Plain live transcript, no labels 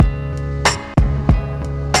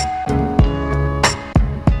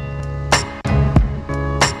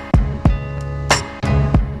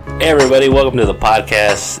Hey everybody, welcome to the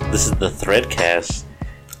podcast. This is the Threadcast.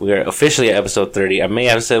 We are officially at episode 30. I may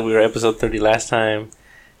have said we were episode 30 last time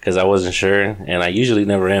because I wasn't sure, and I usually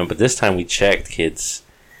never am, but this time we checked, kids.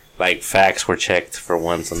 Like, facts were checked for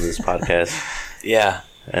once on this podcast. Yeah.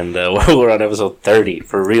 And we're on episode 30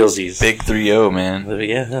 for realsies. Big 3-0, man.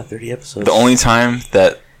 Yeah, 30 episodes. The only time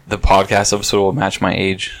that the podcast episode will match my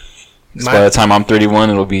age. By the time I'm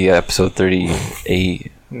 31, it'll be episode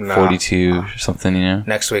 38, 42, or something, you know?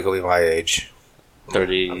 Next week will be my age.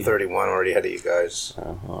 30. I'm 31, already ahead of you guys.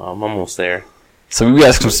 I'm almost there. So maybe we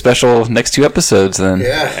got some special next two episodes then.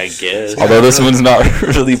 Yeah. I guess. Although this one's not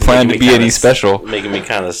really planned to be any special. Making me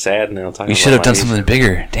kind of sad now. We should have done something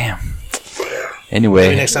bigger. Damn. Anyway.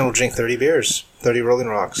 Maybe next time we'll drink 30 beers. 30 Rolling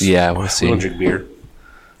Rocks. Yeah, we'll see. We don't drink beer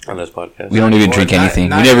on this podcast. We don't even drink anything.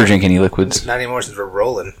 We never drink any liquids. Not anymore since we're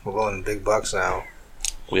rolling. We're rolling big bucks now.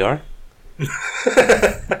 We are?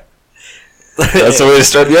 That's the way to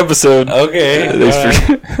start the episode. Okay. Thanks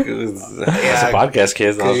for... It's a podcast,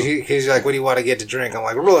 kids. He's like, what do you want to get to drink? I'm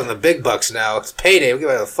like, we're rolling the big bucks now. It's payday. We can do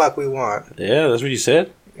whatever the fuck we want. Yeah, that's what you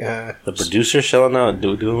said. Yeah. The producer shelling out,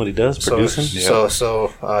 doing what he does, producing.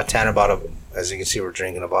 So Tanner bought as you can see, we're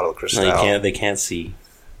drinking a bottle of Cristal. No, you can't. They can't see.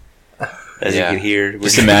 As you can hear,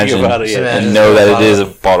 just imagine about it, and know that it is a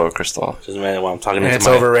bottle of Cristal. Just imagine while I'm talking. And it's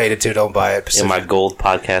overrated too. Don't buy it. In my gold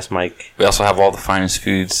podcast mic. We also have all the finest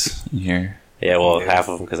foods in here. Yeah, well, half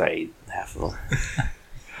of them because I ate half of them.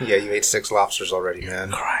 Yeah, you ate 6 lobsters already, man.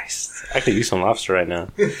 Christ, I could use some lobster right now.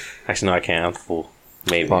 Actually, no, I can't. I'm full.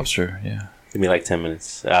 Maybe lobster. Yeah. Give me like 10 minutes.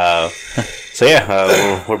 So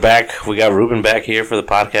yeah, we're back. We got Ruben back here for the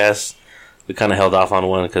podcast. We kind of held off on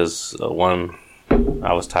one because one,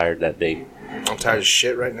 I was tired that day. I'm tired of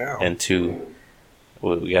shit right now. And 2,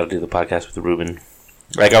 we got to do the podcast with Ruben.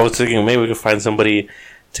 Like, I was thinking maybe we could find somebody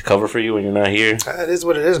to cover for you when you're not here. It is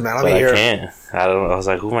what it is, man. I'll be here. I can't. I was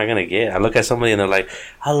like, who am I going to get? I look at somebody and they're like,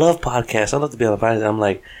 I love podcasts. I love to be on the podcast. I'm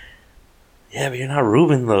like, yeah, but you're not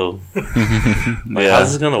Ruben, though.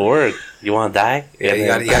 How's this going to work? You want to die? Yeah, you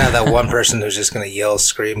got to have that one person who's just going to yell,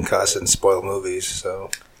 scream, cuss, and spoil movies.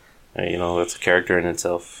 So, you know, that's a character in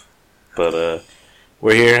itself. But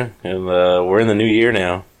we're here, and we're in the new year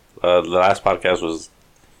now. The last podcast was...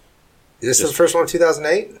 Is this the first one of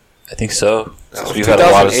 2008? I think so. We've had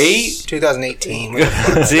a lot of 2018.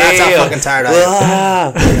 That's how fucking tired I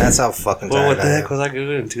am. That's how fucking tired I am. What the heck was I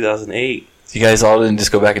doing in 2008? You guys all didn't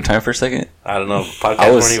just go back in time for a second? I don't know.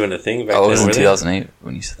 Podcasts weren't even a thing back then. I was in 2008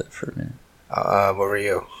 when you said that for a minute. Where were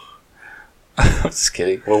you? I'm just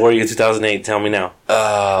kidding. Where were you in 2008? Tell me now. Who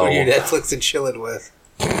were you Netflix and chilling with?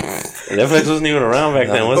 Netflix wasn't even around back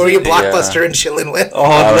then, was it? Who were you Blockbuster and chilling with? Oh,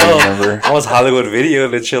 I don't remember. I was Hollywood Video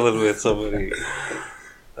and chilling with somebody.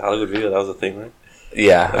 Hollywood Video, that was a thing, right?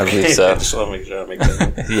 Yeah, I believe so. I just want to make sure I make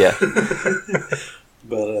that. Yeah.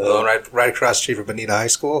 But right across the street from Bonita High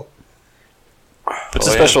School. But it's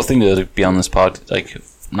a special thing to be on this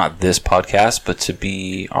not this podcast, but to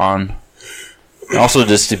be on. Also,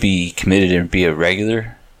 just to be committed and be a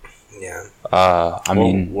regular. Yeah. I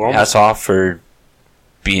mean, hats off for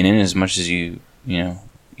being in as much as you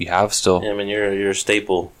have still. Yeah, I mean, you're a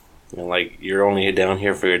staple. I mean, like, you're only down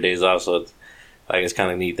here for your days off, so it's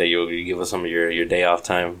kind of neat that you give us some of your day off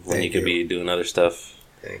time when you could be doing other stuff.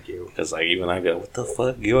 Thank you. Because like even I go, what the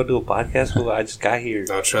fuck? You want to do a podcast? Well, I just got here.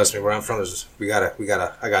 No, trust me. Where I'm from, we gotta.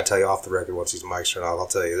 I gotta tell you off the record once these mics turn off. I'll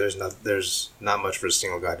tell you, there's not much for a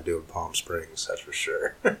single guy to do in Palm Springs. That's for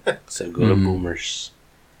sure. So go to Boomers.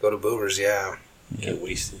 Go to Boomers, yeah. Get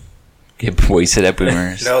wasted. Get wasted at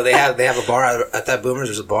Boomers. No, they have a bar at that Boomers.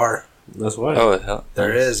 There's a bar. That's why. Oh, hell.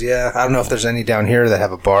 There is, yeah. I don't know if there's any down here that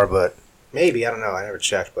have a bar, but maybe. I don't know. I never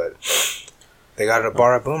checked, but they got a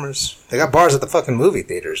bar at Boomers. They got bars at the fucking movie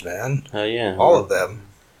theaters, man. Oh yeah, all of them.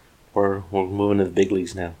 We're moving to the big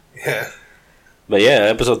leagues now. Yeah. But yeah,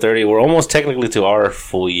 episode 30. We're almost technically to our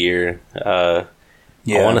full year. I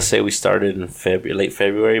want to say we started in late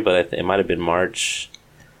February, but it might have been March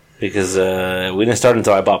because we didn't start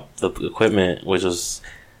until I bought the equipment,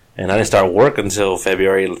 and I didn't start work until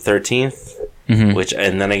February 13th. Mm-hmm.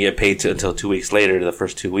 And then I get paid until 2 weeks later, the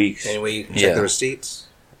first 2 weeks. Anyway, you can check the receipts.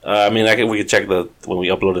 I mean, we could check when we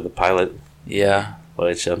uploaded the pilot. Yeah,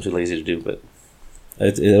 but I'm too lazy to do. But I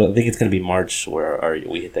think it's going to be March where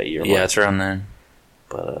we hit that year. Yeah, it's around then.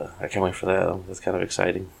 But I can't wait for that. That's kind of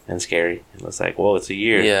exciting and scary. And it's like, well, it's a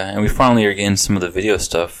year. Yeah, and we finally are getting some of the video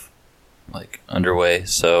stuff underway.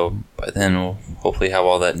 So by then we'll hopefully have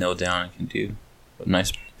all that nailed down and can do a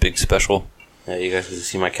nice big special. Yeah, you guys can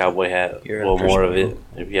see my cowboy hat. More of it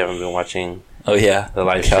if you haven't been watching. Oh yeah, the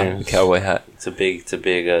live stream. Cowboy hat. It's a big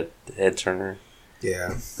head turner.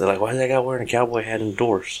 Yeah. They're like, why is that guy wearing a cowboy hat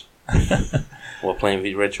indoors? while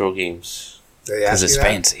playing retro games. Because it's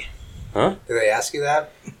fancy. Huh? Did they ask you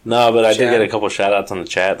that? No, but I did get a couple shout outs on the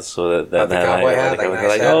chat, so that the cowboy hat,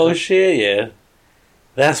 like, oh shit, yeah,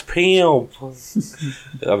 that's pimp.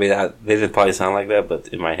 I mean, they didn't probably sound like that, but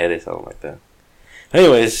in my head, they sound like that.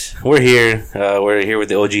 Anyways, we're here. We're here with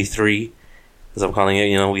the OG3, as I'm calling it.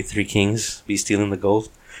 You know, we three kings be stealing the gold.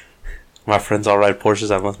 My friends all ride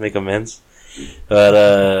Porsches. I must make amends. But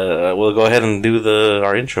we'll go ahead and do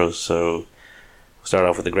our intros. So we'll start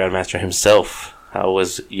off with the Grandmaster himself. How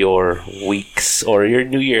was your weeks or your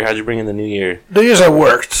New Year? How'd you bring in the New Year? New Year's I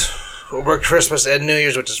worked. I worked Christmas and New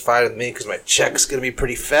Year's, which is fine with me because my check's gonna be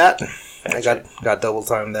pretty fat. I got double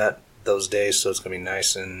time those days, so it's gonna be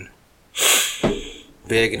nice and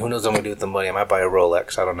big. And who knows what I'm gonna do with the money? I might buy a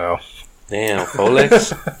Rolex. I don't know. Damn,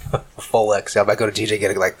 Rolex? Folex. Yeah, I might go to TJ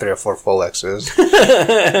get like 3 or 4 Folexes.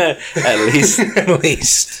 At least. At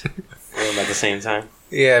least. At the same time.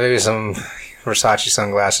 Yeah, maybe some Versace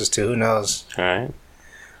sunglasses too. Who knows? All right.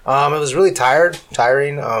 It was really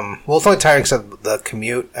tiring. Well, it's only tiring because of the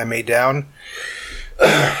commute I made down.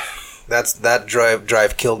 That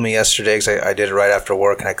drive killed me yesterday because I did it right after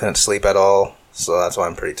work and I couldn't sleep at all. So that's why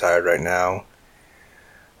I'm pretty tired right now.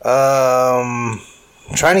 I'm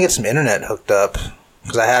trying to get some internet hooked up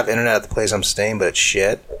because I have internet at the place I'm staying, but it's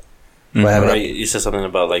shit. Mm-hmm. You said something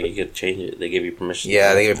about like you could change it. They gave you permission.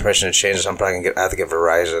 Yeah, they gave me permission to change it. So I'm probably gonna I have to get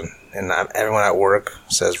Verizon, and everyone at work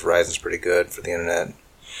says Verizon's pretty good for the internet.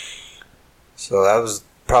 So that was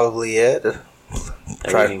probably it.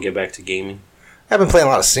 Try to get back to gaming. I've been playing a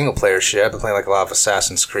lot of single player shit. I've been playing like a lot of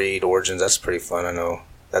Assassin's Creed Origins. That's pretty fun. I know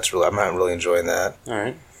I'm really enjoying that. All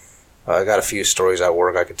right. I got a few stories at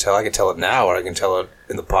work I could tell. I can tell it now, or I can tell it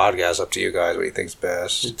in the podcast. Up to you guys. What do you think's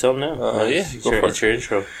best? You tell them now. Yeah, it's your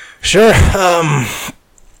intro. Sure.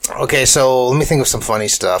 Okay, so let me think of some funny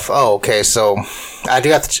stuff. Oh, okay, so I do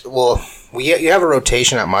have to. You have a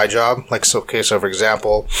rotation at my job. So for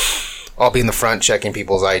example, I'll be in the front checking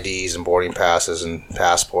people's IDs and boarding passes and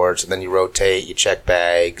passports, and then you rotate, you check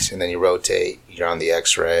bags, and then you rotate, you're on the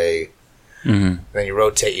X-ray. Mm-hmm. Then you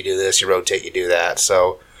rotate, you do this, you rotate, you do that.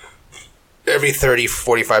 So every 30,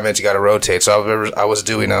 45 minutes you got to rotate. So I was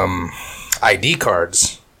doing ID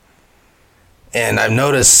cards. And I've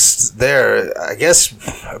noticed there, I guess,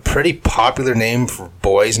 a pretty popular name for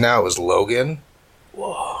boys now is Logan.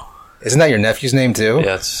 Whoa. Isn't that your nephew's name too?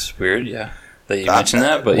 Yeah, it's weird, yeah. That you mentioned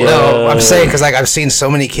that, but yeah. No, I'm saying because I've seen so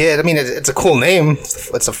many kids. I mean, it's a cool name.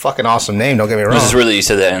 It's a fucking awesome name, don't get me wrong. This is really, you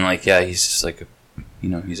said that, and he's just like,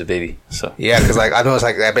 he's a baby, so. Yeah, because I know it's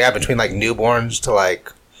between newborns to I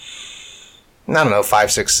don't know,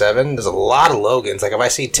 5, 6, 7. There's a lot of Logans. If I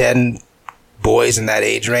see 10 boys in that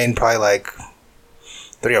age range, probably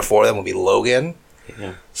 3 or 4 of them will be Logan.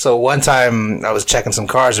 Yeah. So one time I was checking some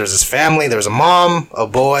cars. There was this family. There was a mom, a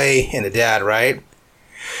boy, and a dad, right?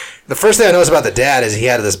 The first thing I noticed about the dad is he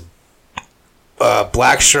had this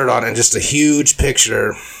black shirt on and just a huge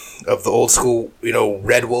picture of the old school,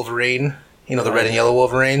 red Wolverine. The red and yellow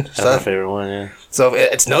Wolverine. That's my favorite one, yeah. So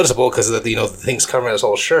it's noticeable because of the things covering his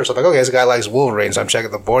whole shirt. So I'm like, okay, this guy likes Wolverine. So I'm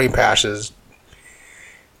checking the boarding passes.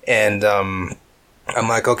 And I'm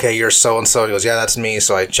like, okay, you're so-and-so. He goes, yeah, that's me.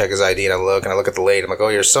 So I check his ID and I look at the lady. I'm like, oh,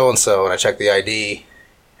 you're so-and-so. And I check the ID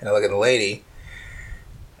and I look at the lady.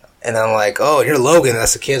 And then I'm like, oh, you're Logan.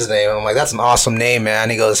 That's the kid's name. And I'm like, that's an awesome name, man.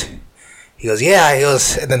 He goes, yeah. He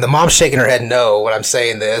goes, and then the mom's shaking her head no when I'm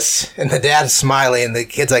saying this. And the dad's smiling and the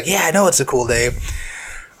kid's like, yeah, I know it's a cool name.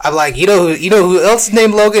 I'm like, you know who else is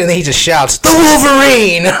named Logan? And then he just shouts, the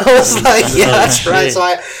Wolverine. I was like, yeah, that's right.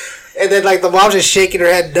 So and then the mom's just shaking her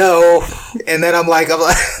head no, and then I'm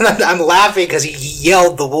laughing because he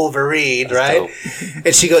yelled the Wolverine, that's right? Dope.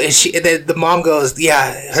 And she goes, and then the mom goes,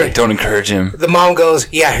 yeah, don't encourage him. The mom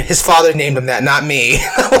goes, yeah, his father named him that, not me.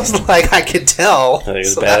 I was like, I could tell.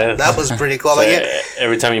 So that was pretty cool. So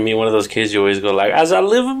every time you meet one of those kids, you always go as I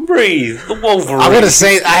live and breathe, the Wolverine. I'm gonna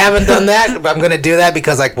say I haven't done that, but I'm gonna do that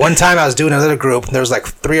because one time I was doing another group, and there was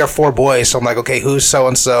 3 or 4 boys, so I'm like, okay, who's so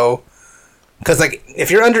and so? Because,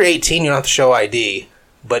 if you're under 18, you don't have to show ID.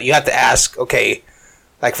 But you have to ask, okay,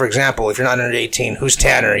 for example, if you're not under 18, who's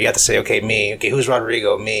Tanner? You have to say, okay, me. Okay, who's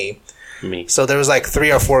Rodrigo? Me. So there was,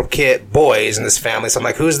 3 or 4 boys in this family. So I'm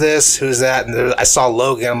like, who's this? Who's that? And I saw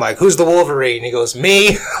Logan. I'm like, who's the Wolverine? He goes,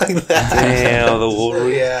 me. Like that. Damn, the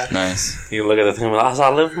Wolverine. Yeah. Nice. You look at the thing, as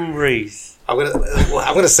I live and breathe. I'm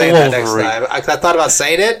gonna say that next time. I thought about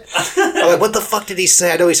saying it. I'm like, what the fuck did he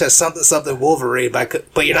say? I know he said something Wolverine, but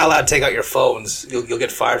you're not allowed to take out your phones. You'll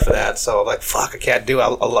get fired for that. So I'm like, fuck, I can't do it.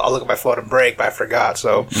 I'll look at my phone and break, but I forgot.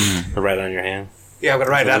 So write it on your hand. Yeah, I'm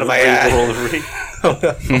gonna write it out of my hand. I'm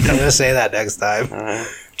gonna say that next time. All right.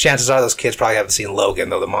 Chances are those kids probably haven't seen Logan,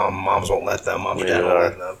 though the moms won't let them. Moms and dad won't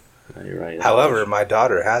let them. No, you're right. However, my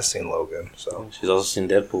daughter has seen Logan, so she's also seen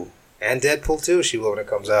Deadpool. And Deadpool too. She will when it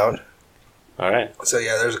comes out. All right. So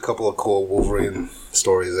yeah, there's a couple of cool Wolverine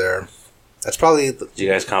stories there. That's probably. Did you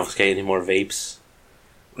guys confiscate any more vapes?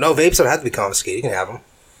 No, vapes don't have to be confiscated. You can have them.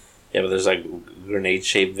 Yeah, but there's like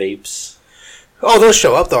grenade-shaped vapes. Oh, those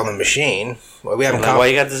show up though on the machine. Well, we haven't. Why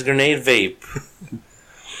you got this grenade vape?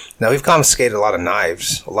 No, we've confiscated a lot of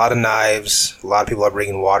knives. A lot of people are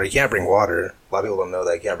bringing water. You can't bring water. A lot of people don't know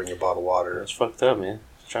that. You can't bring your bottled water. That's fucked up, man.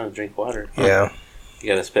 Just trying to drink water. Yeah. You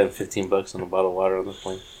gotta spend $15 on a bottle of water on this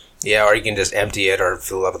plane. Yeah, or you can just empty it or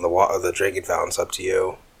fill it up in the drinking fountain. It's up to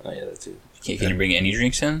you. Oh yeah, that too. Can you bring any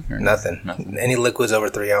drinks in? Or Nothing. Any liquids over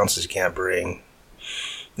 3 ounces you can't bring.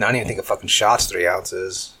 I don't even think a fucking shot's 3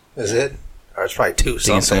 ounces. Is it? Or it's probably 2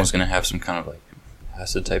 something. Someone's gonna have some kind of like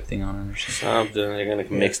acid type thing on it or something. They're gonna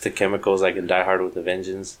mix the chemicals like in Die Hard with a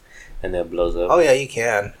Vengeance, and that blows up. Oh yeah, you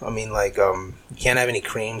can. I mean, like, you can't have any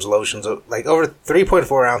creams, lotions. Like over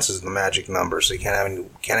 3.4 ounces is the magic number, so you can't have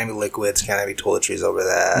any liquids, can't have any toiletries over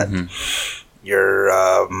that. Mm-hmm. Your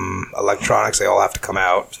electronics, they all have to come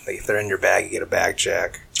out. If they're in your bag, you get a bag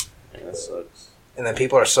check. Yeah, that sucks. And then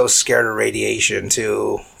people are so scared of radiation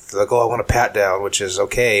too. They're like, oh, I want a pat down, which is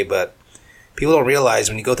okay, but people don't realize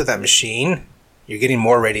when you go through that machine, you're getting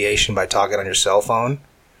more radiation by talking on your cell phone.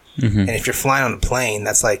 Mm-hmm. And if you're flying on a plane,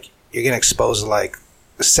 that's like, you're getting exposed to like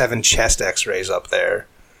 7 chest x-rays up there.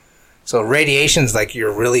 So radiation's like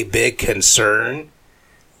your really big concern.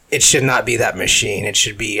 It should not be that machine. It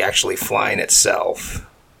should be actually flying itself.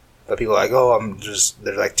 But people are like, oh,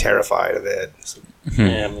 they're like terrified of it. So,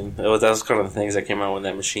 yeah, I mean, that was kind of the things that came out when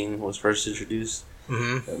that machine was first introduced.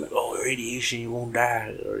 Mm-hmm. They're like, oh, radiation, you won't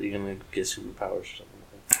die. Or you're going to get superpowers or something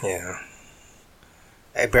like that. Yeah.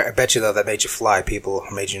 I bet you, though, that made you fly. People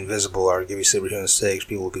made you invisible or give you superhuman steaks.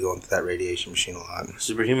 People will be going through that radiation machine a lot.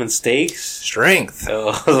 Superhuman steaks? Strength. Oh,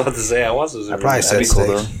 I was about to say, I want some superhuman. I probably said steak.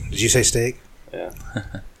 Cool, did you say steak? Yeah.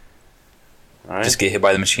 All right. Just get hit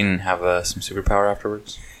by the machine and have some superpower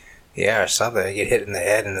afterwards? Yeah, or something. You get hit in the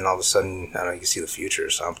head and then all of a sudden, I don't know, you can see the future or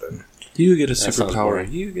something. You get a superpower.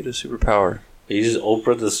 You get a superpower. You just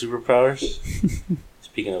Oprah the superpowers?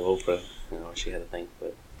 Speaking of Oprah, she had a thing,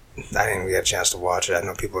 but I didn't even get a chance to watch it. I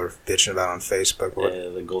know people are bitching about it on Facebook. Yeah,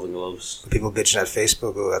 the Golden Globes. People bitching at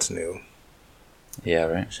Facebook? Oh, that's new. Yeah,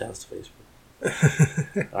 right. Shout out to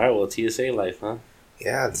Facebook. All right, well, TSA life, huh?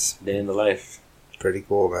 Yeah, it's day in the life. Pretty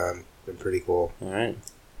cool, man. Been pretty cool. All right.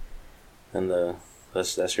 And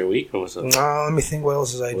that's your week, or what's up? No, let me think. What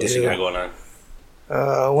else I do? What else you got going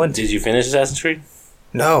on? Did you finish Assassin's Creed?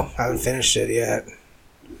 No, I haven't finished it yet.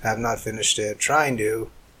 Have not finished it. Trying to.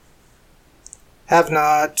 Have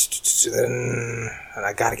not. And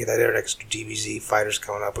I got to get that extra DBZ fighters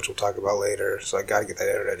coming up, which we'll talk about later. So I got to get that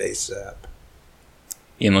edited ASAP.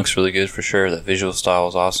 Ian looks really good for sure. That visual style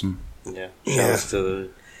is awesome. Yeah. Shout out to the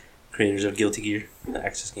creators of Guilty Gear, the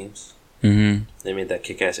Axis games. Mm-hmm. They made that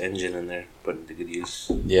kick-ass engine in there, put it to good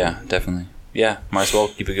use. Yeah, definitely. Yeah, might as well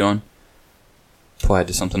keep it going. Apply it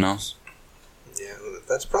to something else. Yeah,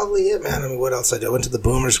 that's probably it, man. I mean, what else I did? I went to the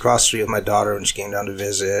Boomers cross street with my daughter when she came down to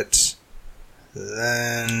visit.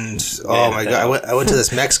 Then, oh my god, I went to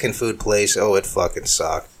this Mexican food place. Oh, it fucking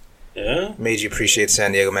sucked. Yeah? Made you appreciate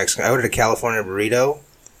San Diego Mexican. I ordered a California burrito.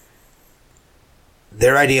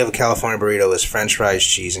 Their idea of a California burrito is French fries,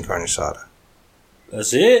 cheese, and carne asada.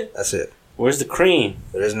 That's it? That's it. Where's the cream?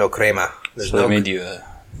 There is no crema. So they made you a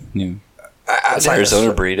new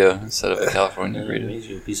Arizona burrito instead of a California burrito. It made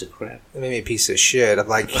you a piece of crap. It made me a piece of shit. I'm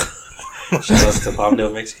like... Shout out to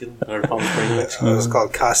Palmdale Mexican or Palm Springs Mexican. It was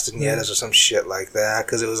called Castañedas or some shit like that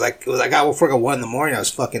because it was like I got work at 1 a.m. I was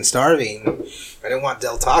fucking starving. I didn't want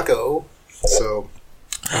Del Taco, so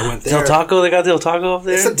I went there. Del Taco? They got Del Taco up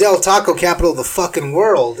there? It's the Del Taco capital of the fucking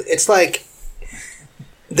world. It's like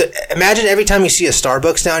imagine every time you see a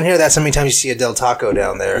Starbucks down here, that's how many times you see a Del Taco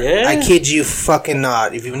down there. Yeah. I kid you fucking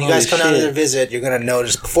not. When you guys come down to visit, you're gonna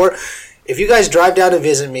notice if you guys drive down to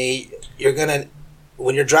visit me, you're gonna.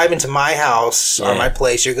 When you're driving to my house or my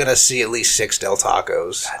place, you're going to see at least 6 Del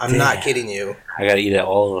Tacos. I'm not kidding you. I got to eat at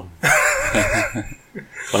all of them.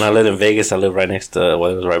 When I lived in Vegas, I lived right next to, it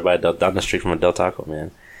was right by down the street from a Del Taco, man.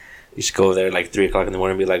 You should go there like 3 o'clock in the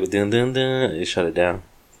morning and be like, dun, dun, dun. They shut it down.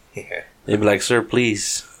 Yeah. They'd be like, sir,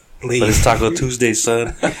 please. But it's Taco Tuesday,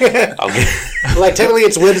 son. Like, technically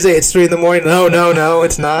it's Wednesday, it's 3 in the morning. No,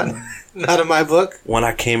 it's not. Not in my book. When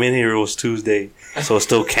I came in here, it was Tuesday, so it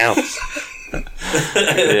still counts.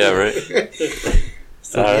 Yeah, right.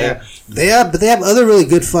 So, yeah, they have other really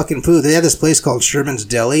good fucking food. They have this place called Sherman's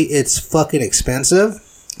Deli. It's fucking expensive.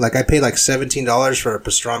 Like I paid like $17 for a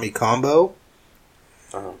pastrami combo.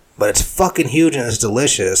 But it's fucking huge and it's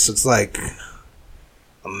delicious. It's like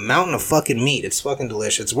a mountain of fucking meat. It's fucking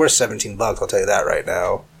delicious. It's worth $17. I'll tell you that right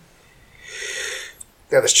now.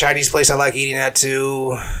 They have this Chinese place I like eating at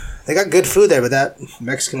too. They got good food there, but that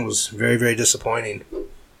Mexican was very, very disappointing.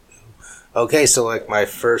 Okay, so like my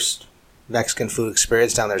first Mexican food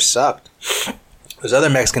experience down there sucked. There's other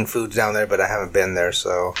Mexican foods down there, but I haven't been there,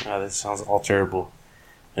 so... Oh, that sounds all terrible.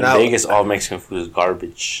 In Vegas, all Mexican food is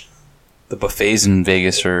garbage. The buffets in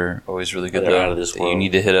Vegas are always really good. They're out of this world. You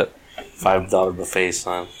need to hit up $5 buffet,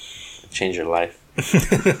 son. Change your life.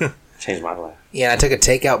 Change my life. Yeah, I took a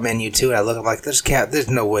takeout menu too, and I look, I'm like, there's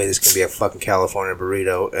no way this can be a fucking California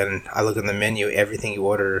burrito. And I look in the menu, everything you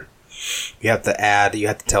order, you have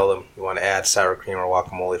to tell them you want to add sour cream or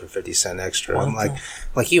guacamole for 50 cents extra. I'm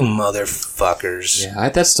like, you motherfuckers. Yeah,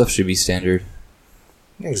 that stuff should be standard.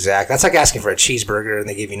 Exactly. That's like asking for a cheeseburger and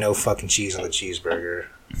they give you no fucking cheese on the cheeseburger.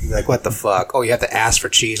 You're like, what the fuck? Oh, you have to ask for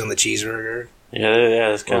cheese on the cheeseburger? Yeah,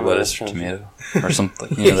 that's kind or of lettuce or tomato or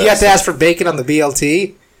something. You have to ask for bacon on the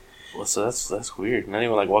BLT? Well, so that's weird. Not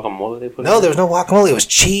even like guacamole they put. No, there was no guacamole. It was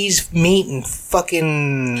cheese, meat, and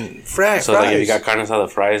fucking fries. So like if you got carne asada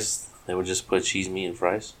fries, they would just put cheese, meat, and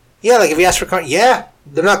fries. Yeah, like if you ask for carne,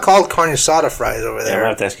 they're not called carne asada fries over there. Yeah, I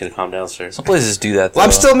have to ask you to calm down, sir. Some places do that. Though. Well,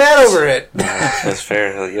 I'm still mad over it. That's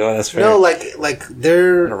fair. Like, that's fair. No, like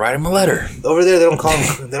they're I'm gonna write them a letter over there. They don't call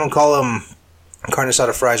them carne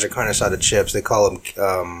asada fries or carne asada chips. They call them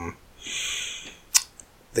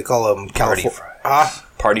party fries.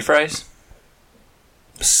 Party fries.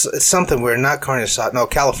 It's something weird. Not carne asada. No,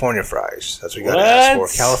 California fries. That's what you got to ask for.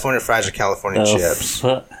 California fries or California chips.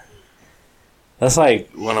 That's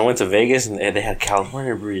like when I went to Vegas and they had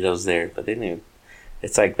California burritos there, but they didn't even.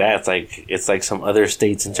 It's like that. It's like some other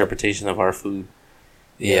state's interpretation of our food.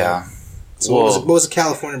 Yeah. So what was a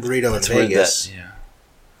California burrito in Vegas? Do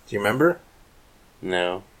you remember?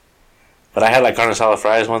 No. But I had like carne asada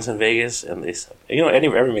fries once in Vegas, and they suck. You know,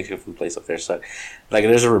 every Mexican food place up there suck. Like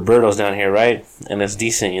there's a Roberto's down here, right? And it's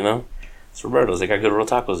decent, you know. It's Roberto's. They got good real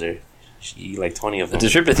tacos there. You eat like 20 of them. The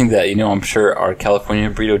trip to think that I'm sure our California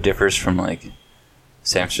burrito differs from like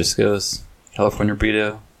San Francisco's California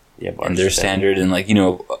burrito. Yeah, and their standard and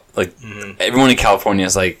everyone in California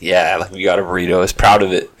is like, we got a burrito, is proud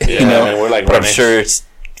of it. Yeah, and we're like, but I'm sure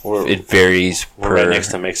it varies. We're right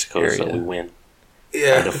next to Mexico, area. So we win.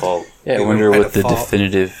 Yeah, by default. Yeah, I wonder what the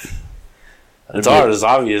definitive. It's ours. It's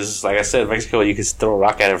obvious. Like I said, Mexico, you can throw a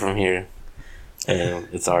rock at it from here, and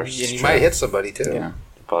it's ours. And you might hit somebody too. Yeah,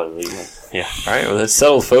 probably. Yeah. All right. Well, that's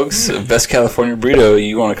settled, folks. Best California burrito.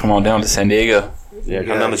 You want to come on down to San Diego? Yeah,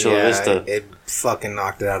 come down to Chula Vista. It fucking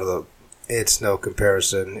knocked it out of the. It's no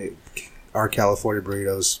comparison. Our California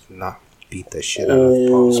burritos beat the shit out of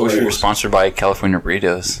Palm So we're sponsored by California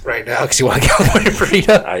Burritos right now because you want a California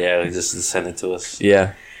burrito. Oh yeah, just send it to us.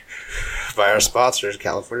 Yeah, by our sponsors,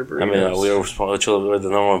 California Burritos. I mean, we're the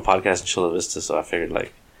number one podcast in Chula Vista, so I figured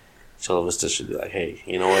like Chula Vista should be like, hey,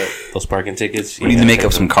 you know what? Those parking tickets. We need to make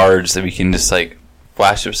up some cards that we can just like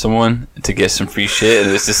flash up someone to get some free shit,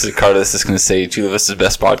 and it's just a card that's just going to say Chula Vista's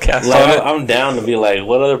best podcast. Like, I'm down to be like,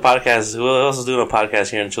 what other podcasts? Who else is doing a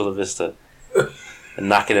podcast here in Chula Vista? And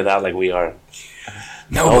knocking it out like we are.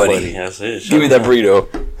 Nobody. That's it. Give me that burrito.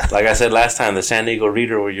 Like I said last time, the San Diego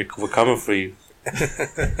Reader, we're coming for you.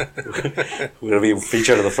 We're gonna be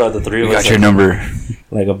featured at the front. The three of us. Got your number.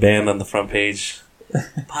 Like a band on the front page.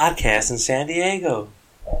 Podcast in San Diego.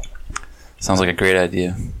 Sounds like a great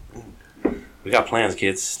idea. We got plans,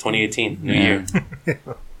 kids. 2018, new year.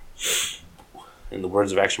 In the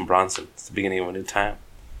words of Action Bronson, it's the beginning of a new time.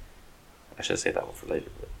 I should say that one for later.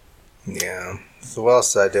 But. Yeah. So what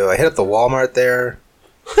else did I do? I hit up the Walmart there.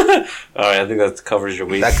 Alright, I think that covers your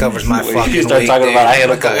week. That covers my fucking you start week. Talking about, I hit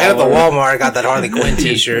up the Walmart. Got that Harley Quinn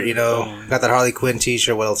t-shirt, Got that Harley Quinn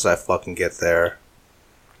t-shirt. What else did I fucking get there?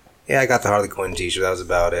 Yeah, I got the Harley Quinn t-shirt. That was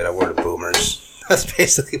about it. I wore the Boomers. That's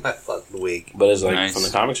basically my fucking week. But it's like from the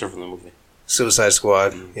comics or from the movie? Suicide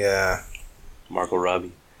Squad. Yeah. Margot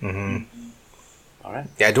Robbie. Mm-hmm. Alright.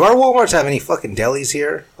 Yeah, do our Walmarts have any fucking delis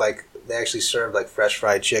here? Like, they actually serve like fresh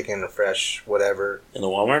fried chicken or fresh whatever in the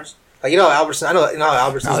Walmarts. Like Albertsons. I know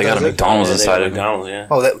Albertsons. No, they got a McDonald's inside of McDonald's. Yeah.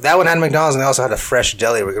 Oh, that one had McDonald's, and they also had a fresh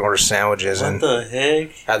deli where you can order sandwiches. What the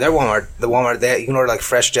heck? Their Walmart. The Walmart. You can order like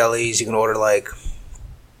fresh delis. You can order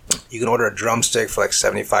a drumstick for like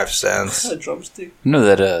 75 cents. A drumstick. You know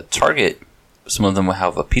that Target. Some of them will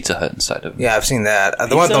have a Pizza Hut inside of it. Yeah, I've seen that.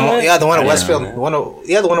 The one at Westfield. The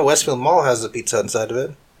one at Westfield Mall has a Pizza Hut inside of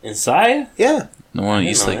it. Inside? Yeah. The one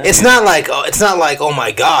East Lake. It's not like oh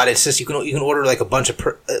my god. It's just you can order like a bunch of.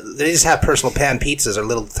 They just have personal pan pizzas or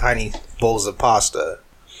little tiny bowls of pasta.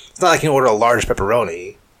 It's not like you can order a large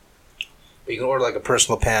pepperoni. You can order like a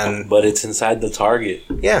personal pan. But it's inside the Target.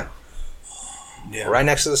 Yeah. Right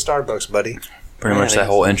next to the Starbucks, buddy. Pretty much that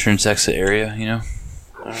whole entrance exit area, you know?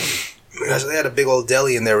 Because they had a big old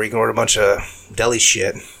deli in there where you can order a bunch of deli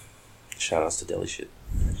shit. Shout outs to deli shit.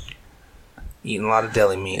 Eating a lot of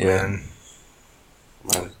deli meat, man.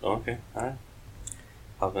 Okay, alright.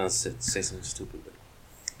 I was going to say something stupid, but...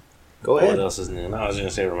 Go ahead. What else is new? No, I was going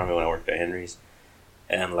to say, remember when I worked at Henry's?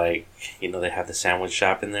 And, like, you know, they have the sandwich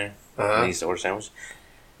shop in there. I used to order sandwiches.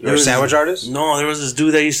 You're a sandwich artist? No, there was this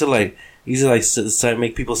dude that used to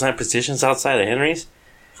make people sign petitions outside of Henry's.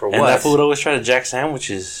 For what? And that fool would always try to jack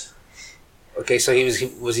sandwiches. Okay, so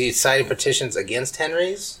was he signing petitions against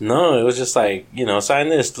Henry's? No, it was just like, you know, sign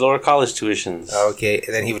this, lower college tuitions. Okay,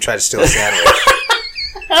 and then he would try to steal a sandwich.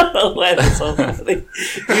 I don't know why that's so funny.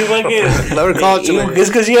 You fucking lower college. It's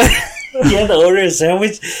because you had to order a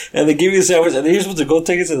sandwich, and they give you a sandwich, and then you're supposed to go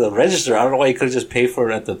take it to the register. I don't know why you could just pay for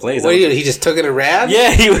it at the place. What he just took it and ran?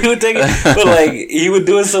 Yeah, he would take it, but like he would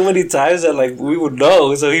do it so many times that like we would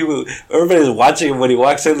know. So everybody's watching him when he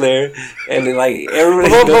walks in there, and like everybody.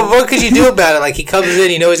 But what could you do about it? Like he comes in,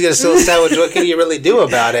 you know he's gonna steal a sandwich. What can you really do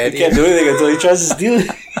about it? You can't do anything until he tries to steal it.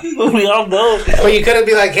 But we all know. But you couldn't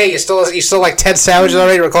be like, hey, you stole like 10 sandwiches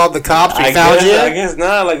already. We're calling the cops. We found you. I guess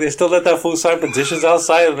not. Like they still let that fool sign petitions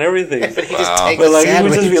outside and everything. But he just takes But like he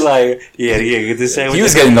would just be like, yeah, get this sandwich. He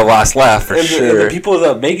was getting the last laugh for sure. And the people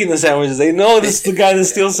that are making the sandwiches, they know this is the guy that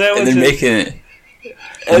steals sandwiches. And they're making it.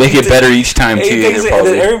 They make it better each time too. And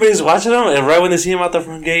then everybody's watching him, and right when they see him out the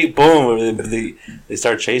front gate, boom, they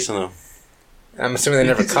start chasing him. I'm assuming they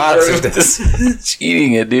never caught him.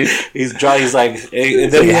 Cheating it, dude. He's like,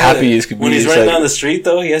 and then happy as could be. When he's running down the street,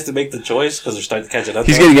 though, he has to make the choice because they're starting catching up.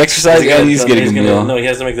 He's getting exercise and he's getting a meal. No, he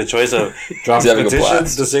has to make the choice of drop the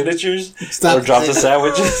petitions, the signatures, or drop the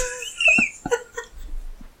sandwiches.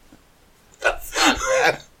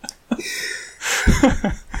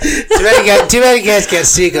 Too many guys can't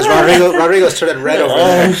see because Rodrigo's turning red over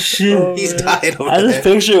there. Oh shit! He's dying over there. I just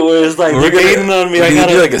picture it where it's like we're hating on me. I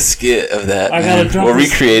gotta do like a skit of that. I gotta drop. We'll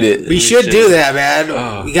recreate it. We should do that, man.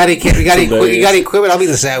 Oh, we got equipment. I'll be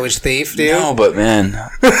the sandwich thief, dude. No, but man,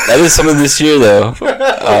 that is something this year though.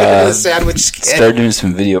 The sandwich skit. Start doing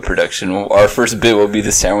some video production. Our first bit will be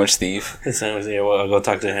the sandwich thief. The sandwich. Yeah, well, I'll go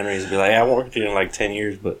talk to Henry's and be like, I haven't worked here in like 10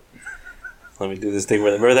 years, but let me do this thing.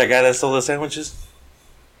 Remember that guy that stole the sandwiches?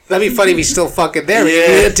 That'd be funny if he's still fucking there.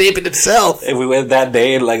 Yeah. He'd tape it himself. If we went that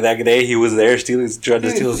day, and like that day, he was there trying to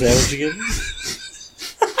steal a sandwich again.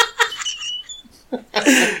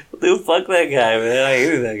 Dude, fuck that guy, man. I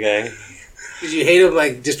hated that guy. Did you hate him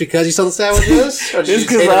like just because he stole the sandwiches? Or just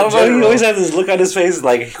because I don't know. He always had this look on his face,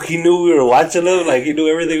 like he knew we were watching him, like he knew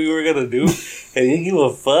everything we were gonna do, and he didn't give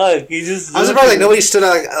a fuck. He just. I was surprised, like nobody stood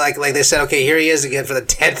out, like they said, okay, here he is again for the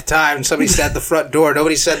 10th time. Somebody sat at the front door.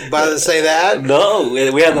 Nobody bothered to say that. No,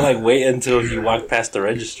 we had to like wait until he walked past the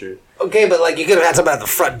register. Okay, but like you could have had somebody at the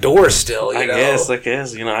front door still. You know? I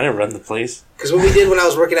guess. You know, I didn't run the place. Because what we did when I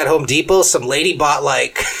was working at Home Depot, some lady bought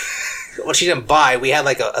like. Well, she didn't buy. We had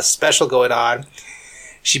like a special going on.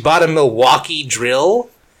 She bought a Milwaukee drill,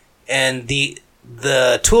 and the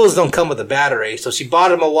tools don't come with a battery. So she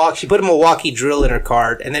bought she put a Milwaukee drill in her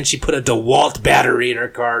cart, and then she put a DeWalt battery in her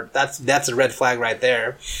cart. That's a red flag right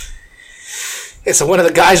there. And so one of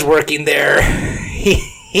the guys working there,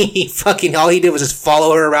 he fucking all he did was just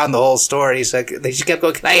follow her around the whole store. She kept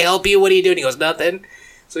going, "Can I help you? What are you doing?" He goes, "Nothing."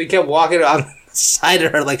 So he kept walking on the side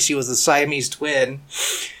of her like she was a Siamese twin.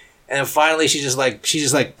 And then finally, she just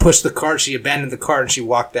pushed the cart. She abandoned the cart and she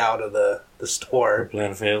walked out of the store.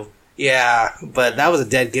 Plan failed. Yeah, but that was a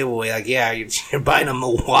dead giveaway. Like, yeah, you're buying a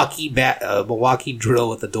Milwaukee drill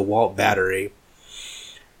with a DeWalt battery.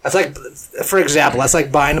 That's like, for example, that's like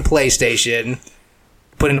buying a PlayStation,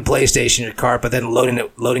 putting a PlayStation in your cart, but then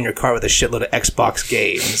loading your cart with a shitload of Xbox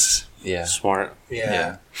games. Yeah, smart.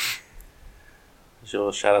 Yeah.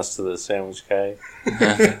 Shout outs to the sandwich guy.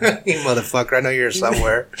 You motherfucker, I know you're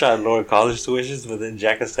somewhere. Trying to lower college tuitions, but then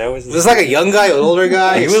jack a sandwich. Was this like a young guy, an older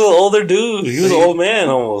guy? He was an older dude. He was an old man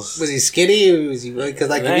almost. Was he skinny? Was he because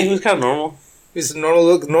like he was kind of normal. He was a normal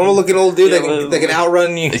looking old dude that can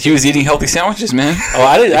outrun you. He was eating healthy sandwiches, man. Oh,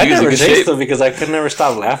 I never chased him because I could never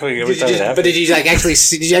stop laughing every time it happened. But did you actually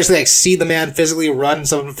see the man physically run?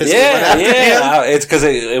 Someone physically run after him? It's because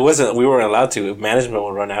it wasn't. We weren't allowed to. Management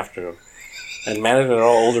would run after him. And management are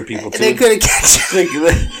all older people, too. And they couldn't catch him.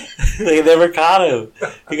 They never caught him.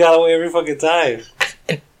 He got away every fucking time.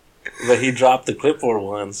 But he dropped the clipboard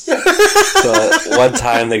once. So one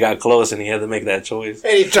time they got close and he had to make that choice.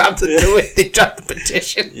 And he dropped the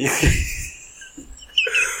petition.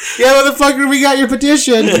 Yeah, motherfucker, we got your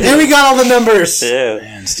petition. And we got all the numbers. Yeah.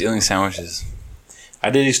 Man, stealing sandwiches. I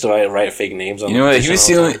did used to write fake names on. You know what? He was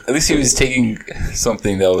stealing. At least he was taking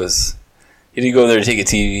something that was. He didn't go there to take a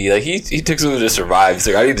TV. Like he took something to survive. He's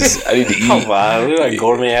like, I need to eat. Come on, we like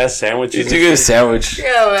gourmet ass sandwiches. He took a sandwich.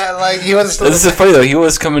 Yeah, man. Like he was. This is funny though. He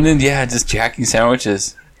was coming in, just jacking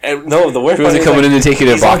sandwiches. And no, the worst he wasn't coming in and taking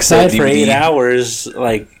a box set for 8 hours,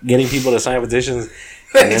 like getting people to sign petitions.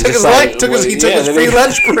 And he took his free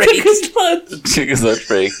lunch break. Took his lunch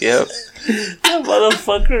break. Yep. That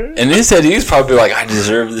motherfucker. And he said he was probably like, I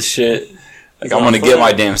deserve this shit. Like, I'm gonna get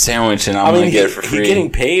my damn sandwich and I'm gonna get it for free. He's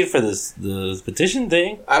getting paid for the petition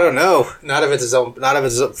thing. I don't know. Not if it's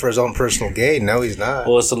for his own personal gain. No, he's not.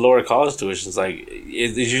 Well, it's the lower college tuition. It's like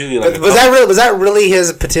it's usually like. Was that really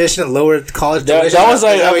his petition? Lower college tuition. That was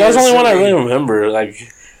the only one I really remember. Like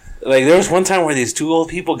there was one time where these 2 old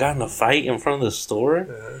people got in a fight in front of the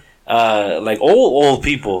store. Like old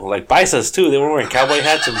people, like paisas too. They were wearing cowboy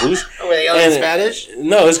hats and boots. Were they all in Spanish?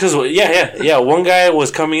 No, it's because yeah. One guy was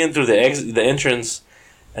coming in through the entrance,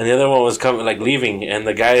 and the other one was coming leaving. And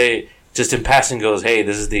the guy just in passing goes, "Hey,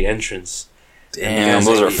 this is the entrance." Damn,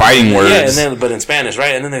 those are fighting words. Yeah, and then but in Spanish,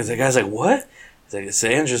 right? And then the guy's like, "What?" He's like, "It's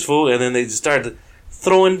the entrance, fool." And then they just started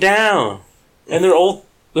throwing down, and they're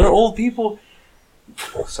old people.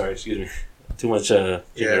 Oh, sorry, excuse me. Too much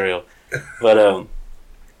ginger but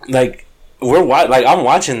like I'm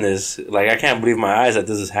watching this. Like I can't believe my eyes that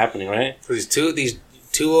this is happening. Right? So these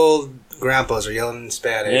two old grandpas are yelling in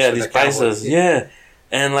Spanish. Yeah, these paisas. Yeah,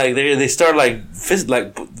 and like they start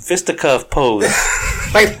fisticuff pose.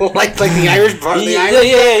 like the Irish bar.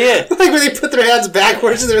 Yeah. Like where they put their hands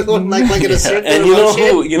backwards and they're going like in a circle. And you know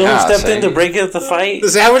who stepped in to break up the fight? The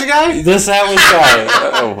sandwich guy. The sandwich guy.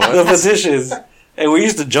 The petitions. And we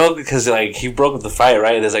used to joke because he broke up the fight,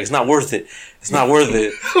 right? It's like it's not worth it. It's not worth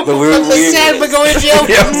it. But going to jail.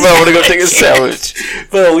 Yeah, I want to go take a sandwich.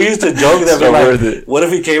 But we used to joke that what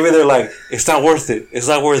if he came in there like it's not worth it. It's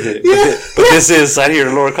not worth it. Yeah. But this is out here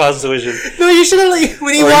lower cost tuition. No, you should have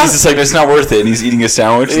when he walked. He's just like it's not worth it, and he's eating a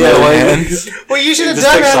sandwich. Yeah, well, you should have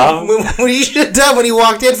done that. What you should have done when he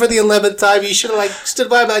walked in for the 11th time, you should have stood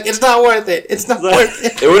by him like it's not worth it. It's not worth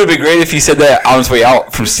it. It would have been great if he said that on his way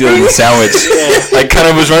out from stealing the sandwich. Like kind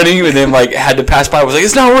of was running and then had to pass by. Was like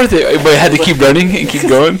it's not worth it, but had to keep running and keep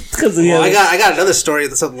going. Well, I got another story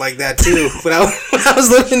something like that too. When I was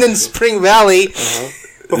living in Spring Valley,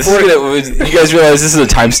 before you guys realize this is a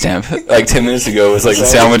timestamp. Like 10 minutes ago, it was like the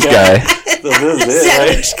sandwich guy.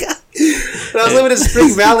 Sandwich guy. When I was living in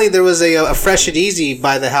Spring Valley, there was a Fresh and Easy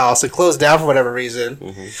by the house. It closed down for whatever reason.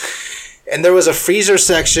 Mm-hmm. And there was a freezer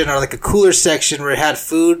section or like a cooler section where it had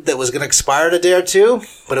food that was going to expire in a day or two,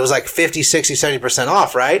 but it was like 50, 60, 70%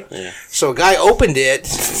 off, right? Yeah. So a guy opened it,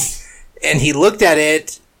 and he looked at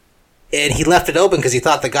it, and he left it open because he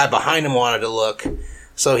thought the guy behind him wanted to look.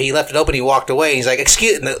 So he left it open, he walked away, and he's like,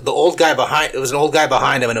 excuse me, the old guy behind, it was an old guy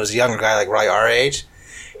behind him, and it was a younger guy, like right our age.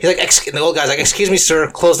 He's like, and the old guy's like, excuse me, sir,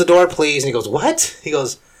 close the door, please. And he goes, what? He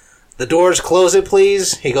goes, the door's close it,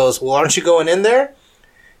 please. He goes, well, aren't you going in there?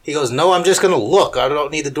 He goes, no, I'm just going to look. I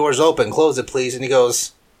don't need the doors open. Close it, please. And he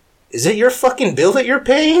goes, is it your fucking bill that you're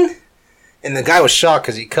paying? And the guy was shocked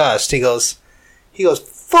because he cussed. He goes,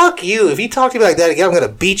 fuck you. If you talk to me like that again, I'm going to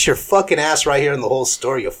beat your fucking ass right here in the whole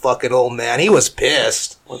store, you fucking old man. He was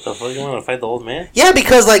pissed. What the fuck? You want to fight the old man? Yeah,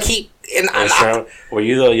 because like were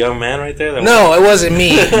you the young man right there? No, it wasn't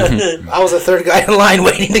me. I was the third guy in line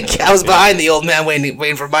I was behind the old man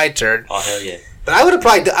waiting for my turn. Oh, hell yeah. But I would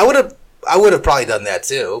have probably done that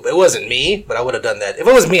too. It wasn't me, but I would have done that. If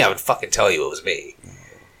it was me, I would fucking tell you it was me.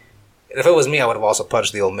 And if it was me, I would have also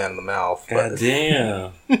punched the old man in the mouth. God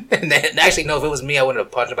damn. And actually, no, if it was me, I wouldn't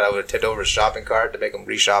have punched him, but I would have tipped over his shopping cart to make him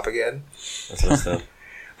reshop again. That's messed up.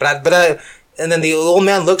 And then the old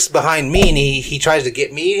man looks behind me and he tries to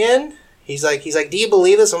get me in. He's like, do you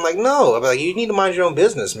believe this? I'm like, no. I'm like, you need to mind your own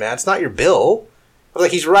business, man. It's not your bill. I'm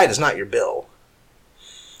like, he's right. It's not your bill.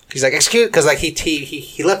 He's like, excuse, because like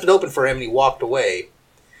he left it open for him and he walked away.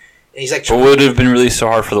 And he's like, but would it have been really so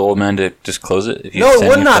hard for the old man to just close it? If no, it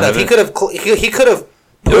would not have. He could have. He could have.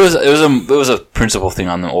 It was a principle thing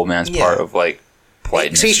on the old man's part of like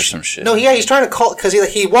politeness or some shit. No, yeah, he's trying to call because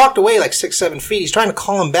he walked away like 6-7 feet. He's trying to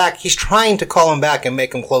call him back. He's trying to call him back and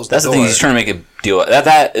make him close the door. That's the thing. He's trying to make a deal.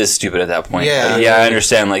 That is stupid at that point. Yeah, I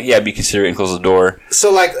understand. Like, be considerate and close the door.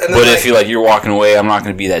 So like, but if you're walking away, I'm not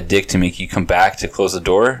going to be that dick to make you come back to close the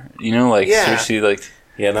door. You know, like seriously, like.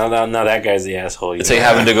 Yeah, now that guy's the asshole. It's like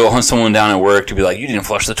having to go hunt someone down at work to be like, you didn't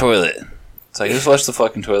flush the toilet. It's like, just flush the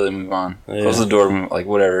fucking toilet and move on. Yeah. Close the door, like,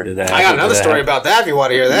 whatever. I got another story about that if you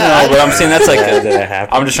want to hear that. No, but I'm saying that's like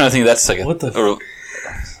I'm just trying to think that's like what the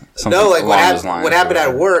no, like what happened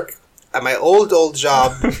at work, at my old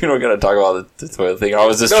job. You don't gotta talk about the toilet thing. I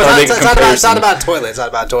was just trying to make a comparison. It's not about toilet. It's not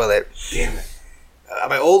about toilet. Damn it. At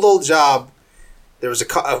my old job, there was a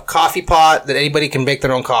coffee pot that anybody can make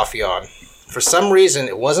their own coffee on. For some reason,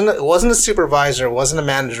 it wasn't a supervisor, it wasn't a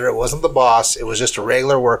manager, it wasn't the boss. It was just a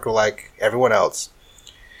regular worker like everyone else.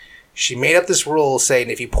 She made up this rule saying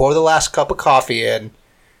if you pour the last cup of coffee in,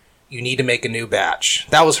 you need to make a new batch.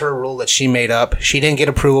 That was her rule that she made up. She didn't get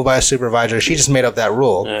approval by a supervisor. She just made up that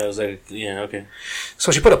rule. I was like, yeah, okay. So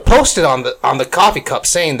she put a post-it on the coffee cup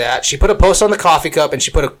saying that. She put a post on the coffee cup and she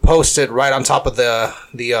put a post-it right on top of the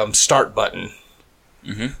start button.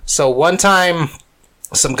 Mm-hmm. So one time,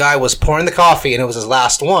 some guy was pouring the coffee and it was his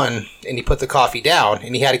last one, and he put the coffee down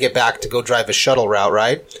and he had to get back to go drive his shuttle route,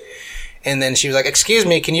 right? And then she was like, "Excuse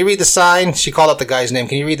me, can you read the sign?" She called out the guy's name.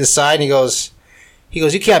 "Can you read the sign?" He goes,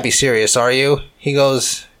 "You can't be serious, are you?" He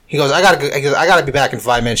goes, I gotta be back in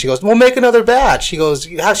 5 minutes. She goes, "We'll make another batch." He goes,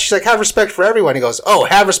 she's like, "Have respect for everyone." He goes, "Oh,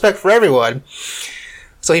 have respect for everyone."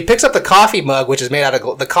 So he picks up the coffee mug, which is made out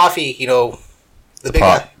of the coffee, the big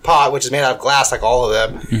pot, which is made out of glass, like all of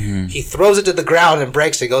them. Mm-hmm. He throws it to the ground and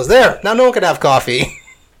breaks it. He goes, "There, now no one can have coffee."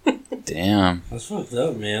 Damn. That's fucked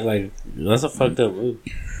up, man. Like, that's a fucked up move.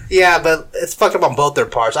 Yeah, but it's fucked up on both their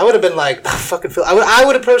parts. I would have been like, fucking fill. I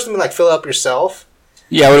would have personally been like, fill up yourself.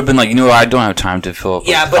 Yeah, I would have been like, I don't have time to fill up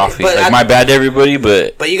coffee. But like, my bad to everybody,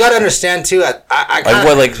 but... But you got to understand, too,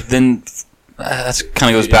 then that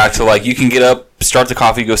kind of goes back to, like, you can get up, start the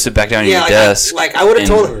coffee, go sit back down at your desk. I would have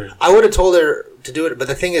told her to do it, but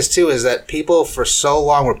the thing is, too, is that people for so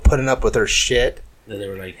long were putting up with her shit. That they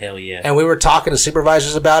were like, hell yeah. And we were talking to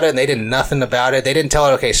supervisors about it, and they did nothing about it. They didn't tell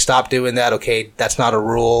her, okay, stop doing that. Okay, that's not a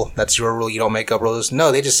rule. That's your rule. You don't make up rules.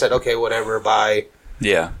 No, they just said, okay, whatever, bye.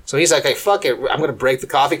 Yeah. So he's like, hey, fuck it. I'm going to break the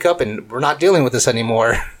coffee cup, and we're not dealing with this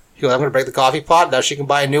anymore. He goes, I'm going to break the coffee pot. Now she can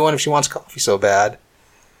buy a new one if she wants coffee so bad.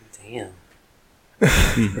 Damn.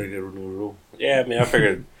 Pretty good new rule. Yeah, I mean, I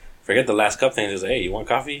figured, forget the last cup thing. Just like, hey, you want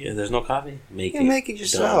coffee? If there's no coffee, make it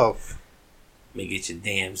yourself. Make it your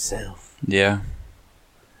damn self. Yeah.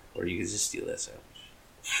 Or you could just steal that sandwich.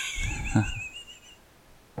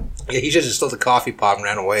 Yeah, he should have stole the coffee pot and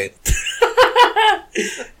ran away.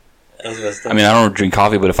 I mean, I don't drink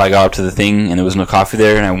coffee, but if I got up to the thing and there was no coffee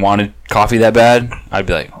there and I wanted coffee that bad, I'd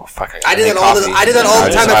be like, oh, fuck, I did that all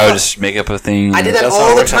the time. I would just make up a thing. I did that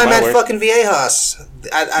all the time at fucking Viejas.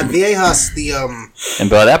 At Viejas, And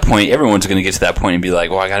by that point, everyone's going to get to that point and be like,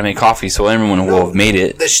 well, I got to make coffee, so everyone will have made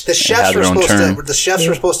it. The chefs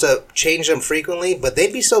were supposed to change them frequently, but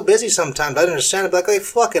they'd be so busy sometimes. I didn't understand it. But like,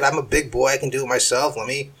 fuck it, I'm a big boy. I can do it myself. Let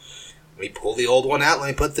me pull the old one out. Let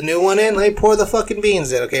me put the new one in. Let me pour the fucking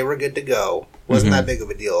beans in. Okay, we're good to go. Wasn't that big of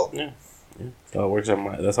a deal. Yeah. That's how it works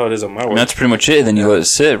that's how it is on my work. And that's pretty much it. Then you let it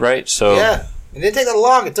sit, right? So yeah. It didn't take that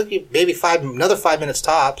long. It took you maybe another 5 minutes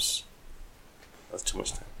tops. That's too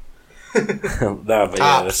much time. But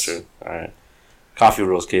yeah, that's true. All right. Coffee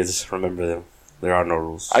rules, kids. Remember them. There are no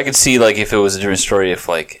rules. I could see, like, if it was a different story, if,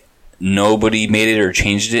 like, nobody made it or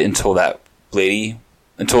changed it until that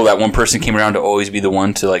one person came around to always be the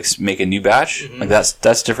one to, like, make a new batch. Mm-hmm. Like,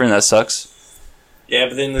 that's different. That sucks. Yeah,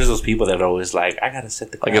 but then there's those people that are always like, I gotta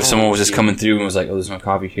set the... Like, if someone was just coming through and was like, oh, there's no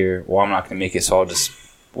coffee here. Well, I'm not gonna make it, so I'll just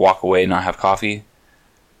walk away and not have coffee.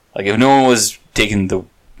 Like, if no one was taking the...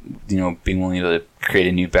 being willing to create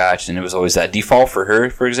a new batch, and it was always that default for her,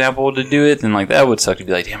 for example, to do it, then, like, that would suck to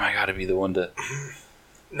be like, damn, I gotta be the one to...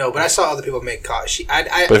 No, but I saw other people make coffee. But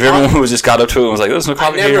if everyone who just got up to it and was like, there's no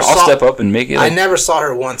coffee here, I'll step up and make it. I never saw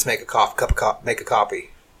her once make a copy.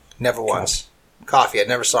 Never once. Coffee. I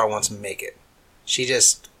never saw her once make it. She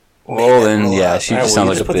just... Well, then, yeah, she just sounds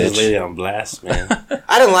like a bitch. Put this lady on blast, man.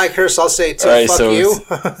 I didn't like her, so I'll say, too, right, fuck so you.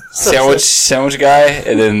 sandwich guy,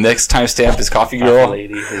 and then next timestamp is coffee girl.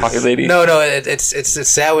 Coffee lady. No, it's a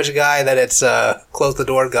sandwich guy, then it's close the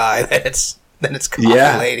door guy, then it's coffee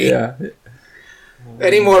lady. Yeah.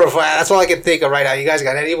 Any more? That's all I can think of right now. You guys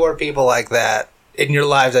got any more people like that in your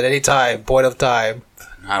lives at any point of time?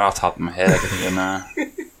 Not off the top of my head. I can think of nah.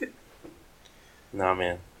 Nah,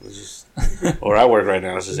 man. It's just where I work right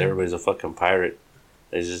now. It's just everybody's a fucking pirate.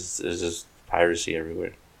 It's just piracy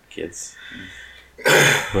everywhere, kids.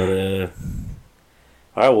 But all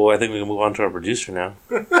right. Well, I think we can move on to our producer now.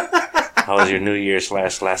 How was your New Year's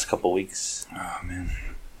last couple weeks? Oh man.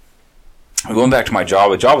 Going back to my job,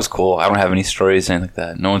 the job was cool. I don't have any stories, anything like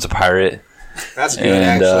that. No one's a pirate. That's good,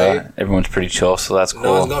 and, actually. Everyone's pretty chill, so that's cool.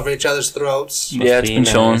 No one's going for each other's throats. Yeah, it's been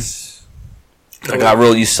chilling. I got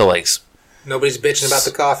real used to, like... Nobody's bitching about the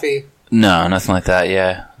coffee? No, nothing like that,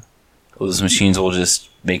 yeah. Those machines will just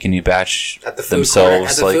make a new batch at the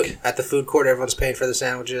themselves. At the food court, everyone's paying for the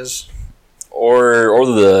sandwiches. Or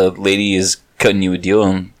the lady is cutting you a deal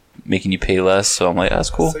and making you pay less. So I'm like, that's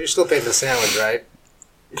cool. So you're still paying the sandwich, right?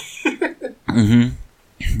 Mm-hmm.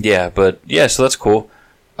 Yeah, but yeah, so that's cool.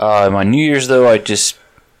 My New Year's though, I just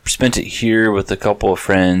spent it here with a couple of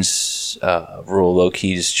friends, real low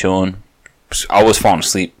key, just chilling. I was falling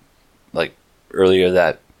asleep like earlier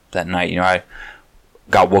that night. You know, I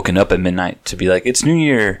got woken up at midnight to be like, it's New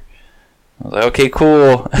Year. I was like, okay,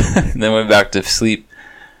 cool. And then went back to sleep.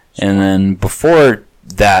 And then before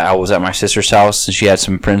that, I was at my sister's house and she had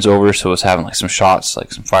some friends over, so I was having like some shots,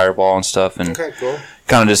 like some Fireball and stuff, and okay, cool.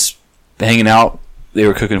 Kind of just hanging out. They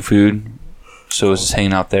were cooking food, so I was just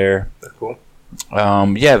hanging out there. Cool.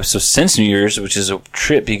 Yeah, so since New Year's, which is a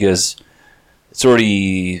trip because it's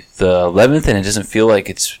already the 11th and it doesn't feel like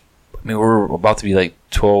it's, I mean, we're about to be like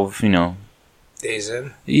 12, days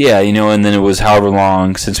in. Yeah, and then it was however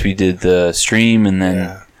long since we did the stream and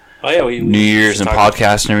then we New Year's and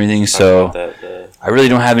podcast and everything, so I really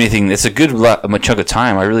don't have anything. It's a good chunk of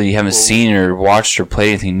time. I really haven't seen or watched or played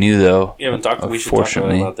anything new, though. We should talk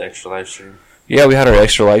about the extra live stream. Yeah, we had our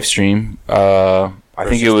extra live stream. I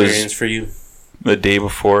think it was for you the day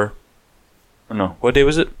before. Or no, what day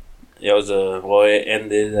was it? Yeah, it was it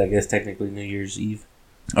ended, I guess, technically New Year's Eve.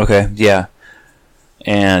 Okay, yeah.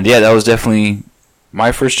 And yeah, that was definitely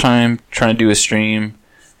my first time trying to do a stream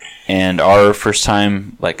and our first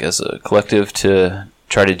time, like, as a collective to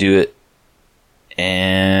try to do it.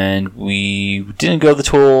 And we didn't go the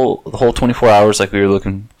whole 24 hours like we were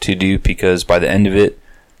looking to do because by the end of it,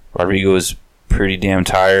 Rodrigo was pretty damn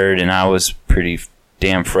tired and I was pretty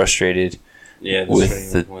damn frustrated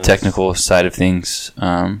with the technical side of things.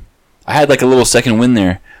 I had like a little second win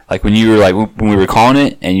there. Like when you were like, when we were calling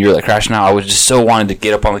it and you were like crashing out, I was just so wanted to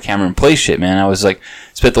get up on the camera and play shit, man. I was like,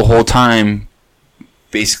 spent the whole time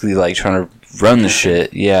basically like trying to run the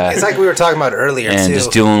shit. Yeah. It's like we were talking about earlier, and too.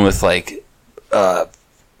 just dealing with like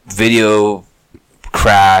video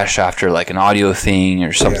crash after like an audio thing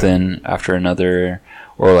or something after another,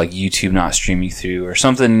 or like YouTube not streaming through or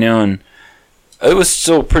something, and it was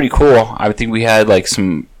still pretty cool. I think we had like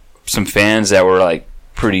some fans that were like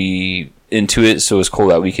pretty into it, so it was cool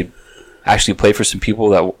that we could actually play for some people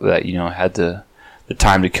that had the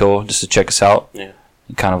time to kill just to check us out and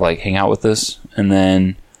kind of like hang out with us. And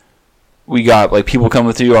then we got like people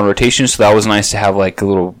coming through on rotation, so that was nice to have like a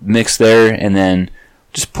little mix there, and then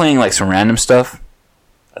just playing like some random stuff.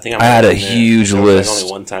 I had a huge list. Like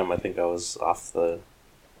only one time I think I was off the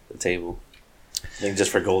table. I think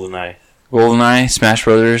just for GoldenEye, Smash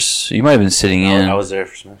Brothers. You might have been sitting in. I was there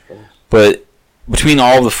for Smash Brothers. But between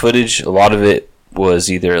all the footage, a lot of it was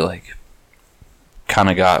either like kind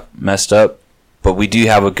of got messed up, but we do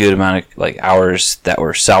have a good amount of like hours that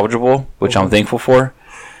were salvageable, which I'm thankful for.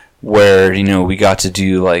 Where we got to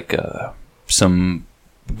do like some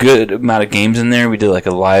good amount of games in there. We did like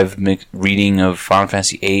a live reading of Final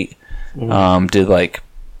Fantasy VIII. Did like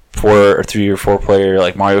 4 or 3 or 4 player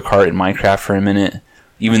like Mario Kart and Minecraft for a minute.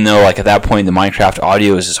 Even though like at that point the Minecraft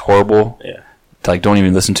audio is just horrible. Yeah. Like don't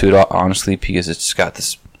even listen to it honestly because it's got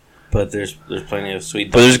this. But there's plenty of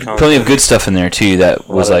sweet. But there's plenty of good stuff in there too that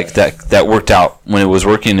was like that worked out when it was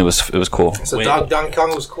working. It was cool. So Donkey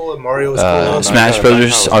Kong was cool and Mario was cool. Smash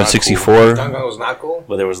Brothers on 64. Cool. Donkey Kong was not cool.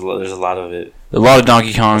 But there's a lot of it. A lot of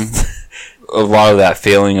Donkey Kong. A lot of that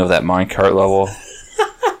failing of that minecart level.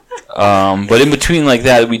 But in between like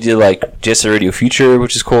that, we did like just a Radio Future,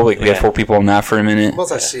 which is cool. Like we had 4 people on that for a minute. What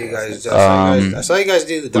else I see you guys? I saw you guys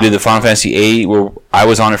do the. We did the Final Fantasy VIII, where I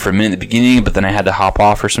was on it for a minute at the beginning, but then I had to hop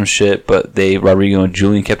off for some shit. But Rodrigo and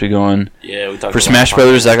Julian kept it going. Yeah, we talked for Smash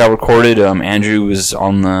Brothers. That got recorded. Andrew was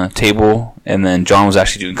on the table, and then John was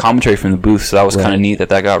actually doing commentary from the booth. So that was kind of neat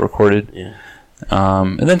that got recorded. Yeah.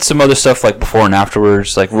 And then some other stuff like before and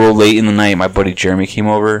afterwards, like real late in the night, my buddy Jeremy came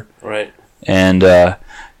over. Right. And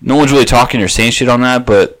no one's really talking or saying shit on that,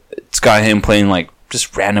 but it's got him playing like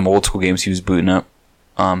just random old school games he was booting up.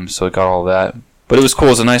 So it got all that. But it was cool.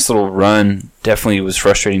 It was a nice little run. Definitely was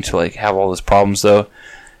frustrating to like have all those problems though.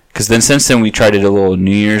 Because then since then we tried it a little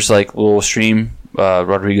New Year's like little stream.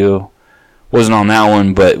 Rodrigo wasn't on that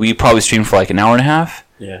one, but we probably streamed for like an hour and a half.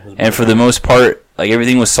 Yeah. And for the most part, like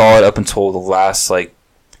everything was solid up until the last like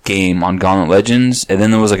game on Gauntlet Legends, and then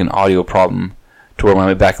there was like an audio problem to where when I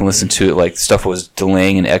went back and listened to it, like stuff was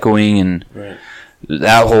delaying and echoing, and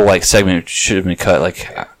that whole like segment should have been cut.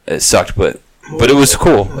 Like it sucked, but it was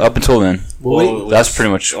cool up until then. Well, that's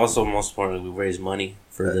pretty much. Also, most importantly, we raised money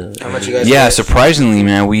for the. How much you guys? Yeah, surprisingly,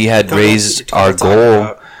 man, we had raised our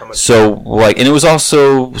goal. So like, and it was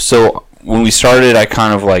also so when we started, I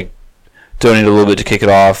kind of like donated a little bit to kick it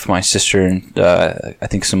off. My sister and I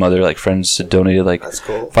think some other like friends had donated like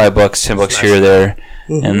cool. $5, $10 here or there,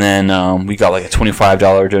 and then we got like a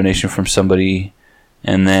 $25 donation from somebody,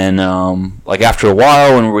 And then, like after a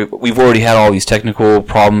while, when we've already had all these technical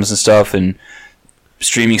problems and stuff, and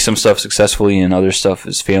streaming some stuff successfully and other stuff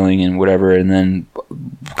is failing and whatever, and then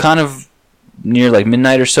kind of near like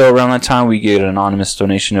midnight or so around that time, we get an anonymous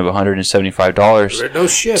donation of $175 no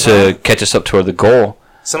shit, to catch us up toward the goal.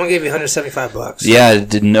 Someone gave you $175. Yeah,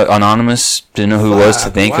 anonymous, didn't know who it was to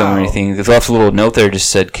thank him or anything. They left a little note there, just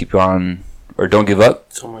said keep on or don't give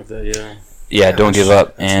up. Something like that, yeah. Yeah, don't give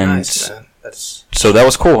up. And nice, man. So that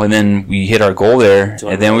was cool. And then we hit our goal there.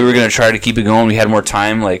 And then we were going to try to keep it going. We had more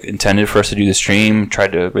time, like, intended for us to do the stream.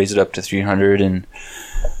 Tried to raise it up to 300. And,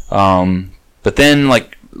 but then,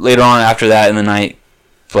 like, later on after that in the night,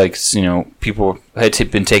 like, you know, people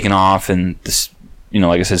had been taken off. And, this, you know,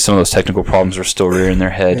 like I said, some of those technical problems were still rearing their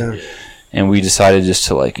head. Yeah. And we decided just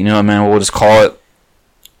to, like, you know, man, we'll just call it.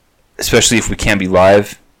 Especially if we can't be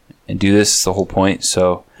live and do this. It's the whole point.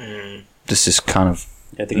 So, this is kind of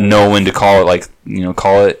know when to call it, like, you know,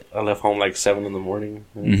 call it. I left home like 7 in the morning.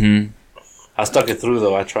 Mm-hmm. I stuck it through,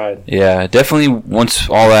 though. I tried. Yeah, definitely once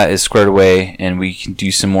all that is squared away and we can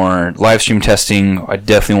do some more live stream testing, I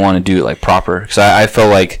definitely want to do it, like, proper. Because I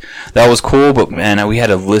felt like that was cool, but, man, we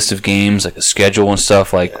had a list of games, like a schedule and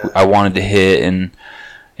stuff, like, I wanted to hit,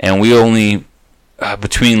 and we only,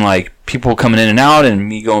 between, like, people coming in and out and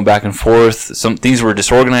me going back and forth, some things were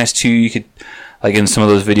disorganized, too. You could... Like in some of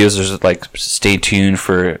those videos, there's like stay tuned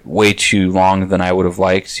for way too long than I would have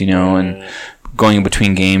liked, you know, and going in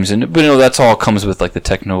between games, but you know that's all comes with like the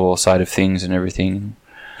technical side of things and everything.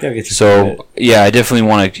 So yeah, I definitely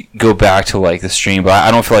want to go back to like the stream, but I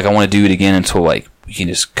don't feel like I want to do it again until like we can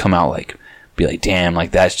just come out like be like, damn,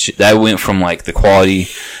 like that went from like the quality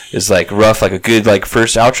is like rough, like a good like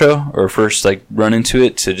first outro or first like run into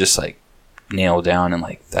it to just like nail down and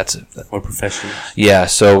like that's more professional. Yeah,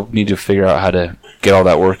 so need to figure out how to get all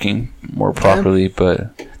that working more properly.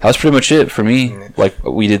 But that was pretty much it for me. Like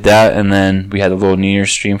we did that, and then we had a little New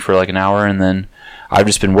Year's stream for like an hour, and then I've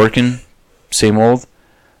just been working, same old.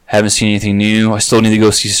 Haven't seen anything new. I still need to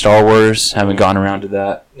go see Star Wars. Haven't gotten around to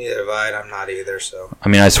that. Neither have I. I'm not either. So I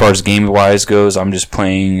mean, as far as game wise goes, I'm just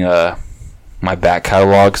playing my back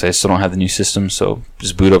catalog because I still don't have the new system, so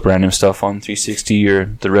just boot up random stuff on 360 or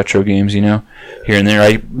the retro games, you know, here and there.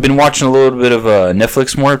 I've been watching a little bit of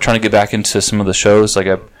Netflix more, trying to get back into some of the shows. Like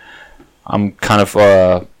I'm kind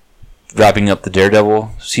of wrapping up the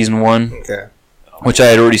Daredevil season 1, which I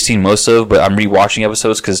had already seen most of, but I'm rewatching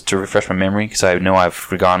episodes to refresh my memory because I know I've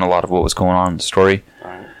forgotten a lot of what was going on in the story.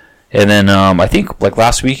 And then I think like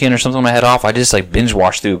last weekend or something when I had off, I just like binge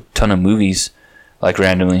watched through a ton of movies. Like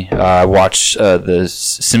randomly, I watched the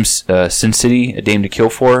Sin City: A Dame to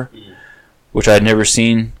Kill For, which I had never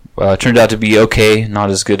seen. Turned out to be okay,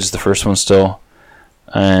 not as good as the first one still.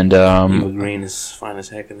 And Eva Green is fine as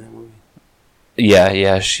heck in that movie.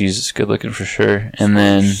 Yeah, she's good looking for sure. And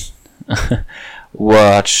then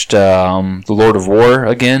watched The Lord of War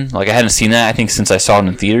again. Like I hadn't seen that I think since I saw it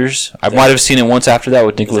in theaters. I might have seen it once after that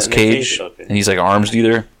with Nicolas Cage, and he's like an arms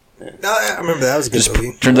dealer. No, I remember that. That was a good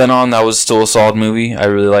movie. Turned that on. That was still a solid movie. I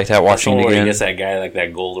really liked that. Watching it again. I guess that guy like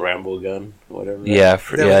that gold Rambo gun, or whatever. Yeah,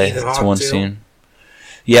 it's one scene.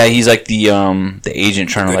 Yeah, he's like the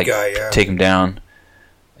agent trying to like take him down.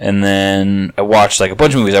 And then I watched like a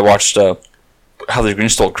bunch of movies. I watched How the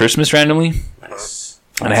Grinch Stole Christmas randomly. Nice.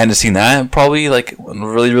 And I hadn't seen that in probably like a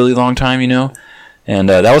really, really long time, you know. And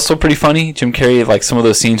that was still pretty funny. Jim Carrey, like some of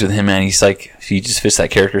those scenes with him, man, he just fits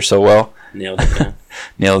that character so well. Nailed it, man.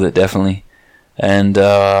 Nailed it, definitely. And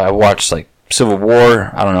I watched like Civil War.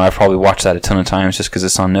 I don't know. I've probably watched that a ton of times just because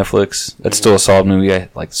it's on Netflix. That's still a solid movie. I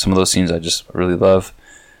like some of those scenes. I just really love.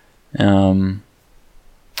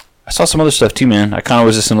 I saw some other stuff too, man. I kind of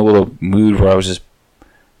was just in a little mood where I was just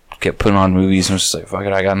kept putting on movies and was just like, fuck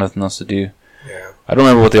it, I got nothing else to do. Yeah. I don't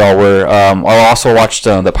remember what they all were. I also watched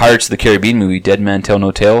the Pirates of the Caribbean movie, Dead Man Tell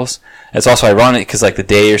No Tales. It's also ironic because like the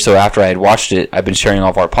day or so after I had watched it, I've been sharing all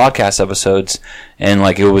of our podcast episodes, and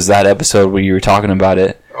like it was that episode where you were talking about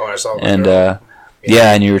it. Oh, I saw that. And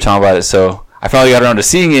yeah, and you were talking about it. So I finally got around to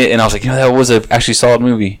seeing it, and I was like, you know, that was a actually solid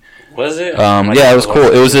movie. Was it? Yeah, it was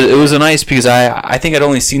cool. It was a nice because I think I'd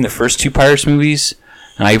only seen the first 2 Pirates movies,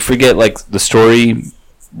 and I forget like the story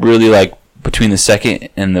really like between the second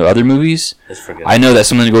and the other movies. I know that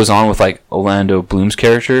something goes on with like Orlando Bloom's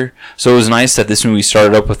character, so it was nice that this movie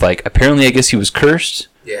started up with like apparently I guess he was cursed.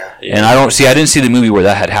 Yeah. And I didn't see the movie where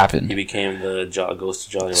that had happened. He became the Ghost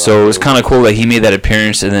of Jolly Roger. So it was kind of cool that he made that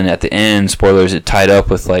appearance, and then at the end, spoilers, it tied up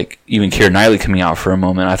with like even Keira Knightley coming out for a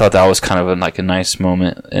moment. I thought that was kind of a nice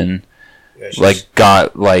moment, and like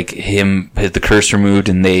got like him had the curse removed,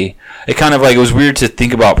 and it kind of like it was weird to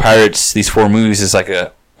think about Pirates, these 4 movies as like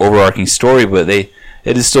a overarching story, but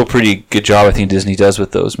it is still a pretty good job I think Disney does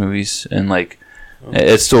with those movies, and like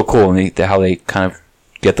it's still cool and how they kind of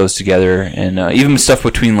get those together, and even stuff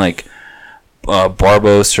between like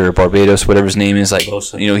Barbos or Barbados, whatever his name is, like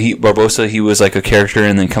Barbosa. Barbosa, he was like a character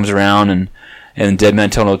and then comes around, and Dead Man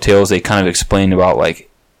Tell No Tales, they kind of explain about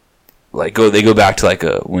they go back to like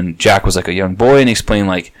when Jack was like a young boy and explain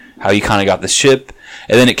like how he kind of got the ship,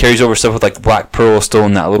 and then it carries over stuff with like the Black Pearl still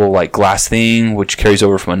in that little like glass thing, which carries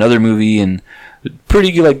over from another movie, and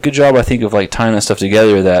pretty good job I think of like tying that stuff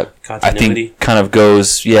together that I think kind of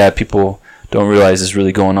goes, people don't realize is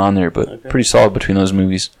really going on there, but pretty solid between those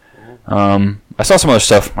movies. I saw some other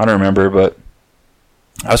stuff I don't remember, but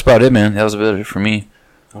that's about it, man. That was about it for me.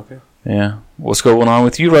 Okay. Yeah. What's going on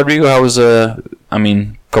with you, Rodrigo? How was a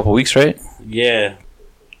couple weeks, right? Yeah.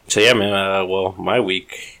 So yeah, man. Well, my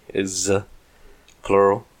week is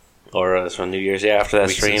plural, or it's from New Year's. Yeah, after that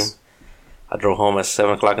stream, I drove home at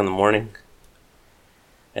 7:00 in the morning,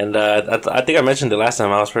 and I think I mentioned it last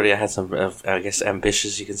time. I had some, I guess,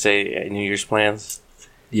 ambitious, you could say, New Year's plans.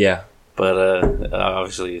 Yeah. But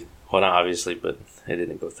obviously, well, not obviously, but it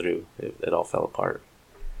didn't go through. It all fell apart.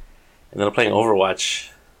 And then I'm playing Overwatch.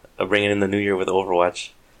 Bringing in the new year with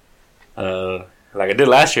Overwatch. Like I did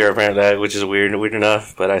last year, apparently, which is weird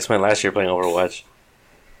enough, but I spent last year playing Overwatch.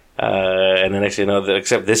 And then actually,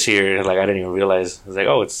 except this year, like I didn't even realize. I was like,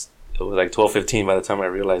 it was like 12:15 by the time I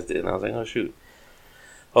realized it, and I was like, oh shoot.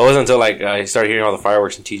 Well, it wasn't until like I started hearing all the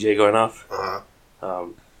fireworks in TJ going off.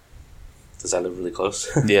 Does that live really close?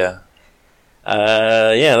 Yeah.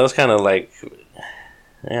 Yeah, that was kind of like,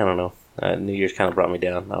 I don't know. New Year's kind of brought me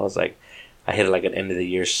down. I was like, I hit like an end of the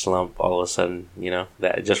year slump all of a sudden,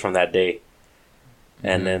 that just from that day.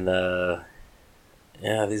 And then,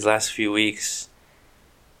 these last few weeks,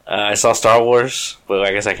 I saw Star Wars, but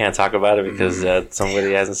I guess I can't talk about it because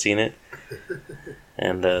somebody hasn't seen it.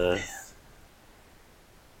 And I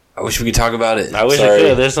wish we could talk about it. I wish I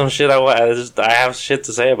could. There's some shit I have shit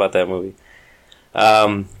to say about that movie.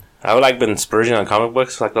 I've been spurging on comic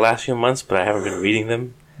books for like the last few months, but I haven't been reading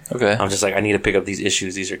them. Okay. I'm just like, I need to pick up these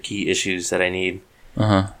issues. These are key issues that I need.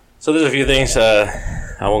 So there's a few things.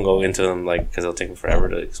 I won't go into them because it'll take me forever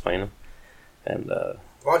to explain them. And why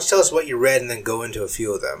don't you tell us what you read and then go into a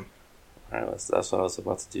few of them? All right, that's what I was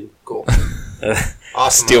about to do. Cool.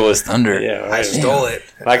 Awesome. Steal his thunder. Yeah, right. I stole it.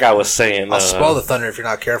 Like I was saying. I'll spoil the thunder if you're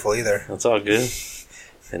not careful either. That's all good.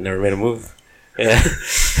 They never made a move. Yeah.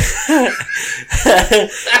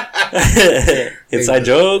 Inside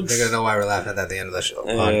jokes. They're gonna know why we're laughing at the end of the show.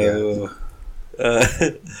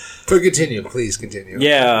 Please continue.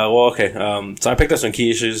 Yeah, well, okay. So I picked up some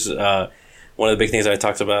key issues. One of the big things I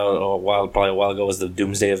talked about probably a while ago was the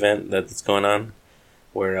Doomsday event that's going on,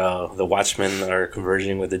 where the Watchmen are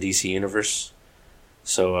converging with the DC universe.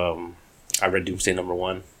 So I read Doomsday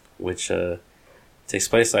 #1, which takes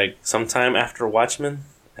place like sometime after Watchmen,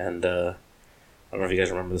 and I don't know if you guys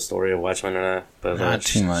remember the story of Watchmen or not, but not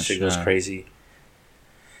too much. Shit goes crazy.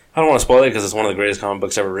 I don't want to spoil it because it's one of the greatest comic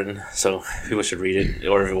books ever written, so people should read it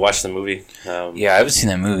or if you watch the movie. Yeah, I haven't seen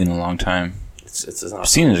that movie in a long time. I've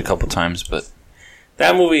seen it a couple times, but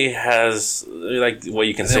that movie has like what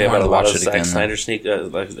you can say about a lot of Zack Snyder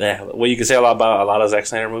what you can say about a lot of Zack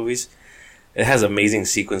Snyder movies. It has amazing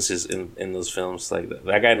sequences in those films. Like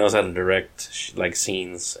that guy knows how to direct like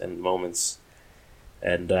scenes and moments.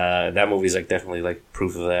 And that movie's like definitely like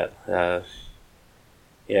proof of that.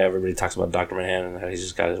 Yeah, everybody talks about Dr. Manhattan and how he's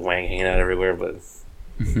just got his wang hanging out everywhere, but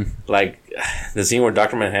like the scene where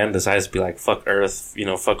Dr. Manhattan decides to be like, fuck Earth,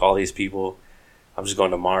 fuck all these people. I'm just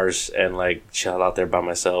going to Mars and like chill out there by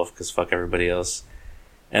myself because fuck everybody else.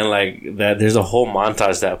 And like that, there's a whole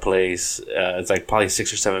montage that plays. It's like probably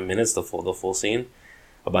 6 or 7 minutes, the full scene,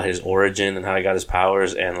 about his origin and how he got his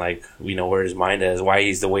powers and like where his mind is, why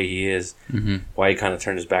he's the way he is, why he kind of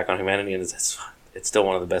turned his back on humanity, and it's still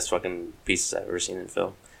one of the best fucking pieces I've ever seen in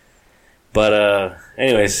film. But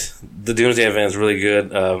anyways, the Doomsday event is really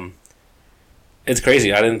good. It's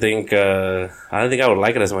crazy. I didn't think I would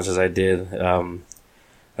like it as much as I did.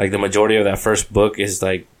 Like the majority of that first book is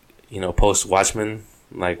like post Watchmen,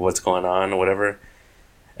 like what's going on or whatever.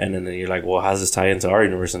 And then you're like, well, how does this tie into our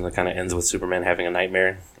universe? And it kind of ends with Superman having a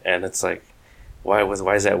nightmare. And it's like, why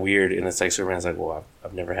is that weird? And it's like, Superman's like, well,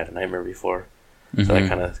 I've never had a nightmare before. So that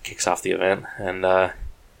kind of kicks off the event. And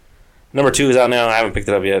 #2 is out now. I haven't picked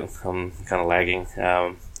it up yet. I'm kind of lagging.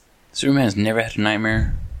 Superman's never had a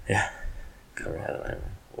nightmare? Yeah. Never had a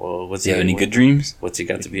nightmare. Well, does he have any good dreams? What's he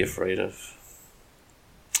got to be afraid of?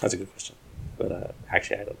 That's a good question. But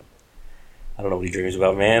actually, I don't know. I don't know what he dreams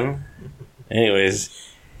about, man. Anyways...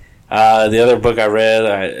 the other book I read,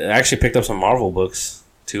 I actually picked up some Marvel books.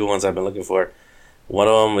 2 ones I've been looking for. One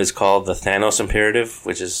of them is called the Thanos Imperative,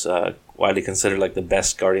 which is widely considered like the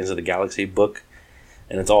best Guardians of the Galaxy book,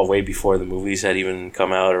 and it's all way before the movies had even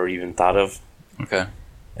come out or even thought of. Okay.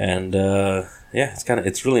 And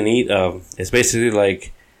it's really neat. It's basically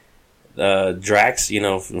like Drax,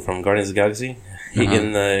 from Guardians of the Galaxy.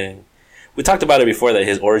 We talked about it before that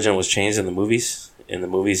his origin was changed in the movies. In the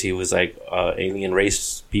movies, he was like alien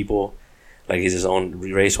race people, like he's his own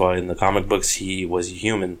race. While in the comic books, he was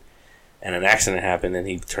human, and an accident happened, and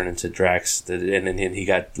he turned into Drax. And then he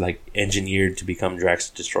got like engineered to become Drax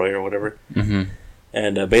the Destroyer or whatever. Mm-hmm.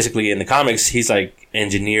 And basically, in the comics, he's like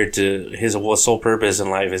engineered to his sole purpose in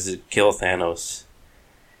life is to kill Thanos.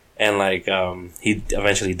 And like he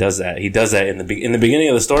eventually does that. He does that in the beginning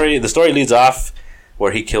of the story. The story leads off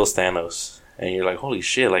where he kills Thanos, and you're like, holy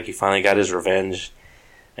shit! Like he finally got his revenge,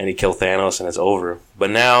 and he killed Thanos, and it's over.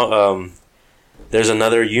 But now there's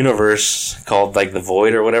another universe called like the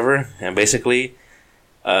Void or whatever, and basically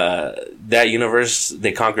that universe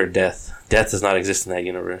they conquered death. Death does not exist in that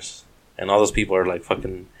universe. And all those people are like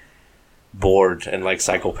fucking bored and like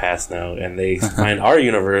psychopaths now, and they find our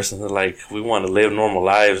universe and they're like, we want to live normal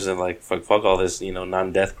lives and like fuck all this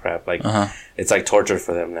non-death crap. Like it's like torture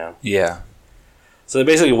for them now. Yeah. So they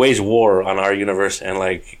basically wage war on our universe, and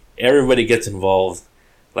like everybody gets involved.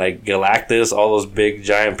 Like Galactus, all those big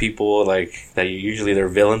giant people like that usually they're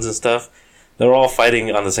villains and stuff. They're all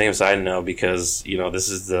fighting on the same side now because this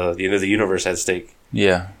is the universe at stake.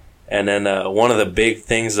 Yeah. And then one of the big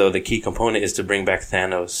things, though, the key component is to bring back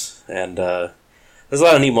Thanos. And there's a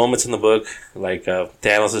lot of neat moments in the book. Like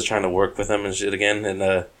Thanos is trying to work with him and shit again.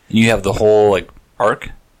 And you have the whole like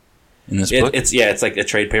arc in this book. It's like a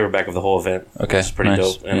trade paperback of the whole event. Okay, it's pretty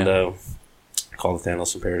nice. dope. And called the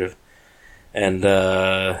Thanos Imperative. And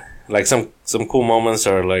like some cool moments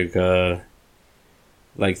are like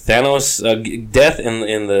Thanos death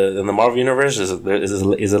in the Marvel universe is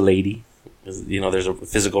a lady. There's a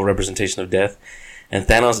physical representation of death, and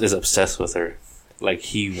Thanos is obsessed with her. Like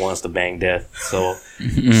he wants to bang death so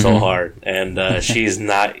hard, and she's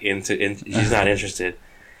not she's not interested.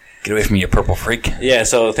 Get away from me, you purple freak! Yeah,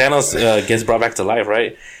 so Thanos gets brought back to life,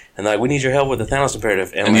 right? And like, we need your help with the Thanos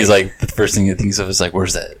Imperative. And he's like, the first thing he thinks of is like,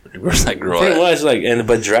 where's that girl? Pretty much, like,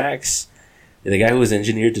 but Drax, the guy who was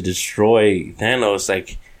engineered to destroy Thanos,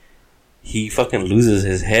 like, he fucking loses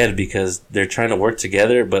his head because they're trying to work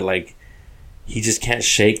together, but like, he just can't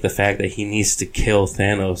shake the fact that he needs to kill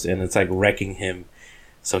Thanos, and it's like wrecking him.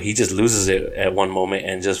 So he just loses it at one moment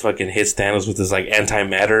and just fucking hits Thanos with this like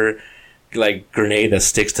antimatter like grenade that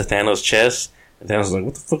sticks to Thanos' chest. And Thanos is like,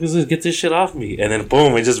 what the fuck is this? Get this shit off me. And then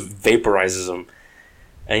boom, it just vaporizes him.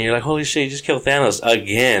 And you're like, holy shit, you just killed Thanos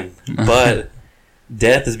again. But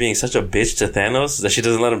Death is being such a bitch to Thanos that she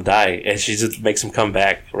doesn't let him die. And she just makes him come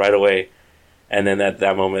back right away. And then at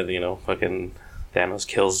that moment, fucking Thanos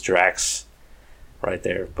kills Drax right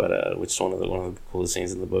there. But which is one of the coolest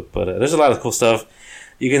scenes in the book. But there's a lot of cool stuff.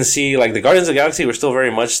 You can see, like, the Guardians of the Galaxy were still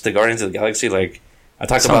very much the Guardians of the Galaxy. Like, I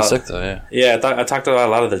talked about... sick, though, yeah. Yeah, I talked about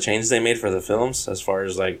a lot of the changes they made for the films as far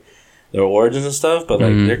as, like, their origins and stuff. But,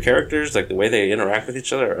 like, their characters, like, the way they interact with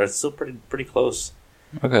each other are still pretty close.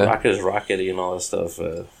 Okay. Rocket is Rocket and all that stuff.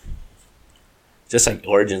 Just, like,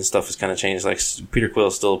 origin stuff has kind of changed. Like, Peter Quill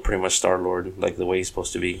is still pretty much Star-Lord, like, the way he's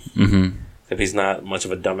supposed to be. Mm-hmm. If he's not much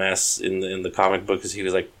of a dumbass in the comic book, because he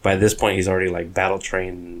was, like, by this point, he's already, like,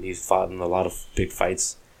 battle-trained, and he's fought in a lot of big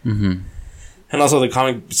fights. Mm-hmm. And also, the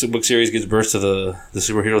comic book series gives birth to the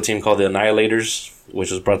superhero team called the Annihilators,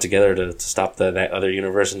 which was brought together to stop that other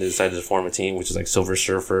universe, and they decided to form a team, which is like Silver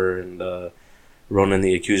Surfer and Ronan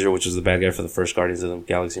the Accuser, which was the bad guy for the first Guardians of the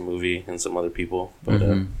Galaxy movie, and some other people, but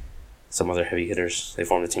some other heavy hitters. They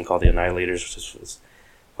formed a team called the Annihilators, which was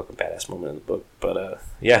a fucking badass moment in the book. But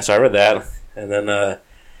yeah, so I read that, and then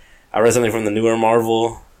I read something from the newer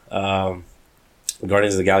Marvel,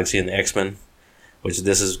 Guardians of the Galaxy and the X-Men. Which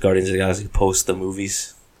this is Guardians of the Galaxy post the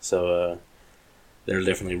movies. So they're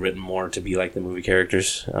definitely written more to be like the movie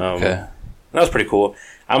characters. Okay. That was pretty cool.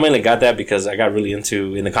 I mainly got that because I got really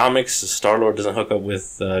into... In the comics, Star-Lord doesn't hook up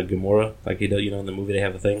with Gamora like he does. In the movie they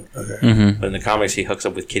have a thing. Okay. Mm-hmm. But in the comics, he hooks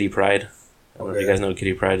up with Kitty Pryde. I don't know if you guys know who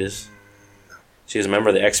Kitty Pryde is. She was a member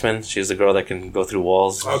of the X-Men. She was the girl that can go through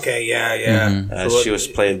walls. Okay, yeah. Mm-hmm. She was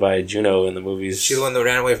played by Juno in the movies. She the one that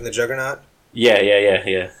ran away from the Juggernaut?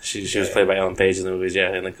 Yeah. She was played by Ellen Page in the movies.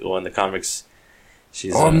 Yeah, in the comics,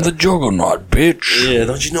 she's. I'm the Juggernaut, bitch. Yeah,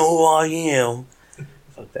 don't you know who I am?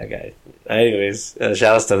 Fuck that guy. Anyways,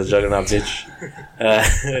 shout outs to the Juggernaut, bitch.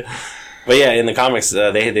 But yeah, in the comics,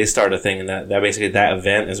 they start a thing, and that basically that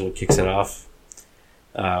event is what kicks it off.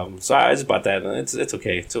 So I just bought that, and it's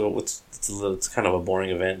okay. So it's kind of a boring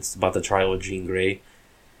event. It's about the trial of Jean Grey,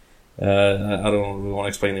 I don't really want to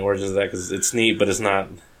explain the origins of that because it's neat, but it's not,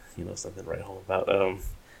 something to write home about.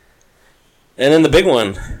 And then the big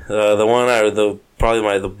one, the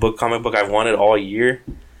comic book I've wanted all year,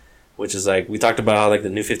 which is like we talked about how like the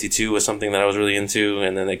New 52 was something that I was really into,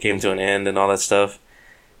 and then it came to an end and all that stuff.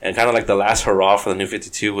 And kind of like the last hurrah for the New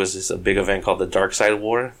 52 was this a big event called the Dark Side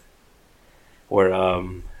War, where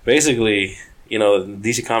basically,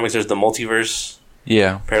 DC Comics, there's the multiverse,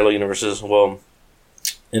 parallel universes. Well,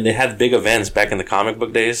 and they had big events back in the comic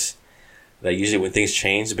book days that usually when things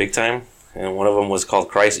change big time. And one of them was called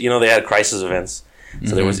Crisis. They had Crisis events.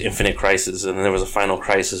 So there was Infinite Crisis, and then there was a Final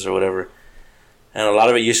Crisis or whatever. And a lot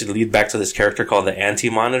of it used to lead back to this character called the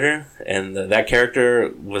Anti-Monitor. And that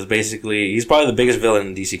character was basically... He's probably the biggest villain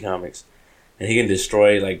in DC Comics. And he can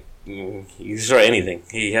destroy, anything.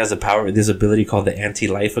 He has the power of this ability called the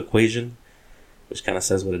Anti-Life Equation, which kind of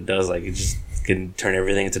says what it does. Like, it just can turn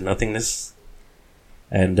everything into nothingness.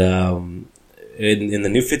 And in the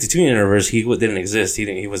New 52 universe, he didn't exist.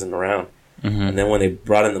 He wasn't around. Mm-hmm. And then when they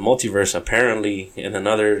brought in the multiverse, apparently in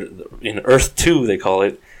Earth 2, they call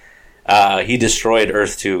it, he destroyed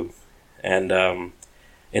Earth 2. And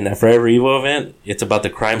in that Forever Evil event, it's about the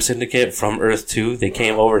crime syndicate from Earth 2. They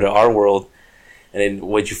came over to our world. And then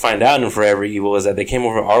what you find out in Forever Evil is that they came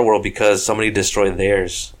over to our world because somebody destroyed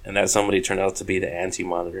theirs. And that somebody turned out to be the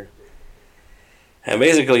Anti-Monitor. And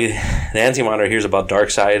basically, the Anti-Monitor hears about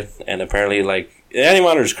Darkseid, and apparently, the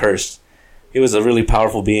Anti-Monitor is cursed. He was a really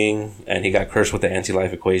powerful being, and he got cursed with the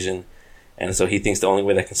Anti-Life Equation. And so he thinks the only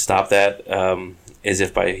way that can stop that is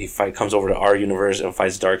if he comes over to our universe and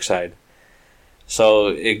fights Darkseid.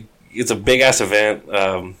 So it's a big-ass event.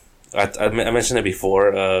 I mentioned it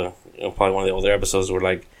before, probably one of the older episodes,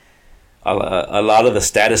 where, a lot of the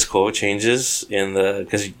status quo changes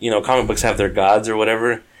because, comic books have their gods or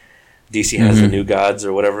whatever. DC has the new gods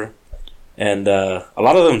or whatever. And a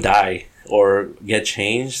lot of them die or get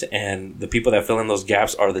changed, and the people that fill in those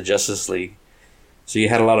gaps are the Justice League. So you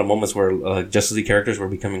had a lot of moments where Justice League characters were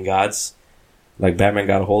becoming gods. Like Batman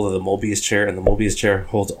got a hold of the Mobius chair, and the Mobius chair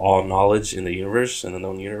holds all knowledge in the universe, in the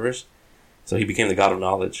known universe. So he became the god of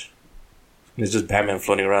knowledge. And it's just Batman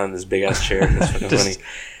floating around in this big-ass chair. It's fucking funny.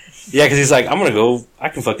 Yeah, because he's like, I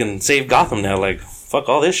can fucking save Gotham now, fuck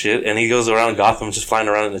all this shit. And he goes around Gotham just flying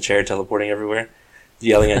around in a chair, teleporting everywhere,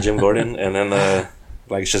 yelling at Jim Gordon. And then,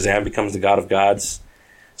 Shazam becomes the god of gods.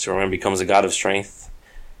 Superman becomes the god of strength.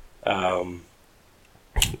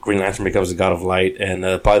 Green Lantern becomes the god of light. And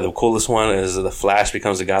probably the coolest one is the Flash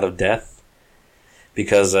becomes the god of death.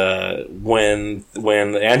 Because when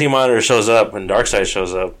the Anti-Monitor shows up, when Darkseid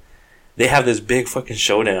shows up, they have this big fucking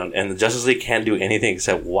showdown. And the Justice League can't do anything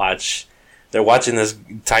except watch. They're watching this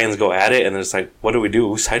Titans go at it, and it's like, what do we do?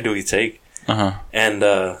 Whose side do we take? Uh-huh. And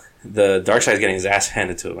the Darkseid's getting his ass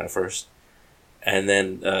handed to him at first. And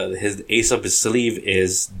then his ace up his sleeve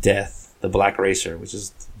is Death, the Black Racer, which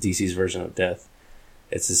is DC's version of Death.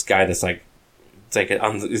 It's this guy that's on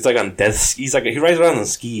death. He rides around on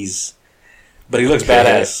skis, but he looks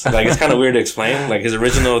badass. It's kind of weird to explain. His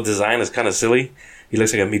original design is kind of silly. He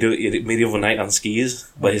looks like a medieval knight on skis,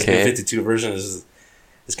 but his 52 version is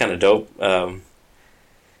kind of dope.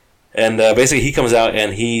 And basically he comes out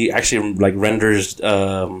and he actually renders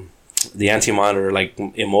the Anti-Monitor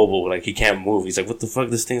immobile. He can't move. He's like, what the fuck?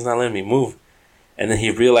 This thing's not letting me move. And then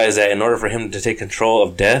he realized that in order for him to take control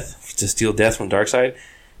of Death, to steal Death from Darkseid,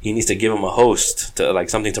 he needs to give him a host to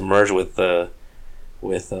something to merge with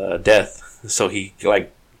Death. So he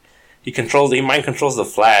mind controls the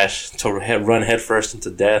Flash to run headfirst into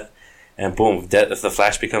Death. And boom, the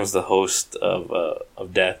Flash becomes the host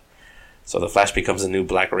of Death. So the Flash becomes a new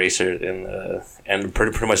Black Racer and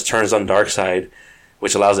pretty much turns on Darkseid,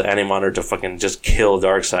 which allows the Anti-Monitor to fucking just kill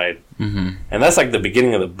Darkseid. Mm-hmm. And that's the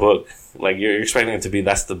beginning of the book. You're expecting it to be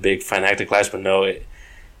that's the big finality clash, but no, it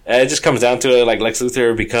just comes down to it. Lex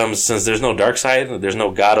Luthor becomes, since there's no Darkseid, there's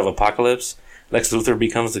no God of Apocalypse. Lex Luthor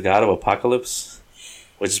becomes the God of Apocalypse,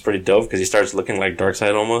 which is pretty dope because he starts looking like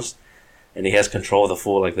Darkseid almost. And he has control of the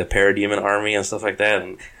full, the Parademon army and stuff like that.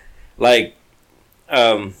 And,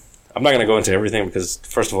 I'm not going to go into everything because,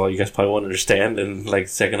 first of all, you guys probably won't understand. And,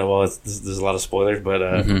 second of all, there's a lot of spoilers.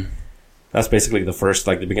 But that's basically the first,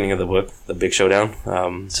 the beginning of the book, the big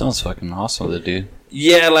showdown. Sounds fucking awesome, dude.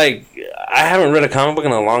 Yeah, I haven't read a comic book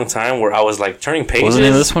in a long time where I was, turning pages. What's the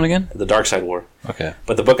name of this one again? The Dark Side War. Okay.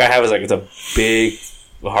 But the book I have is, it's a big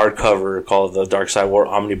hardcover called The Dark Side War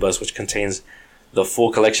Omnibus, which contains the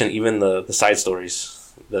full collection, even the side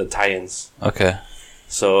stories, the tie-ins. Okay.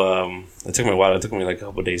 So it took me a while. It took me a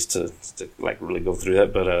couple of days to really go through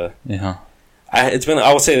that. But yeah,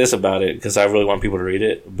 I will say this about it because I really want people to read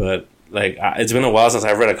it. But like it's been a while since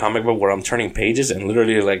I've read a comic book where I'm turning pages and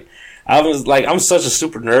literally like I'm such a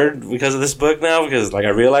super nerd because of this book now, because like I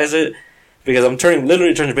realize it, because I'm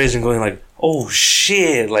literally turning pages and going like, oh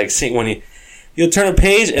shit, like seeing when you'll turn a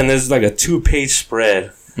page and there's like a 2-page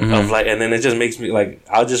spread of like, and then it just makes me like,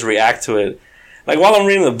 I'll just react to it like while I'm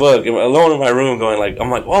reading the book alone in my room, going like,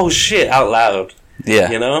 I'm like, oh shit, out loud.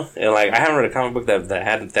 Yeah, you know, and like I haven't read a comic book that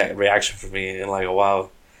had that reaction for me in like a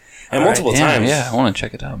while, and multiple times. Yeah, I want to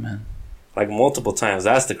check it out, man. Like multiple times.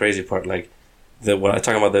 That's the crazy part. Like what I'm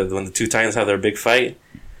talking about, when the two Titans have their big fight.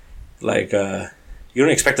 Like you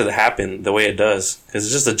don't expect it to happen the way it does, because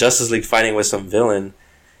it's just the Justice League fighting with some villain,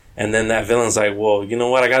 and then that villain's like, well, you know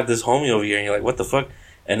what? I got this homie over here, and you're like, what the fuck?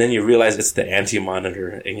 And then you realize it's the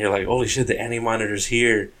Anti-Monitor, and you're like, holy shit, the Anti-Monitor's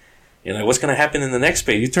here. You're like, what's gonna happen in the next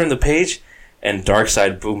page? You turn the page. And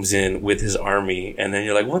Darkseid booms in with his army, and then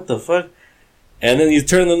you're like, "What the fuck?" And then you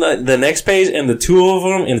turn the next page, and the two of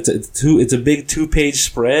them, and it's a big 2-page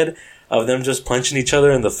spread of them just punching each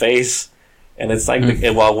other in the face, and it's like,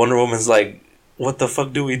 and while Wonder Woman's like, "What the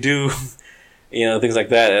fuck do we do?" You know, things like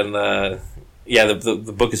that, and yeah,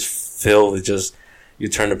 the book is filled with just, you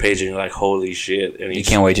turn the page and you're like, "Holy shit!" And you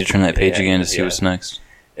can't wait to turn that page again to see what's next.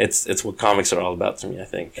 It's what comics are all about to me, I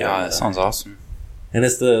think. Yeah, that sounds awesome. And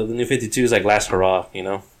it's the New 52 is like last hurrah, you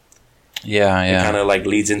know? Yeah. It kind of like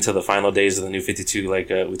leads into the final days of the New 52, like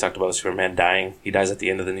we talked about Superman dying. He dies at the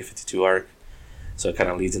end of the New 52 arc. So it kind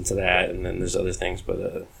of leads into that, and then there's other things.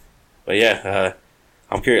 But yeah,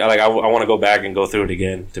 I'm curious. Like I want to go back and go through it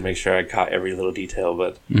again to make sure I caught every little detail.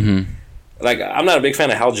 But like I'm not a big fan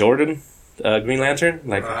of Hal Jordan, Green Lantern.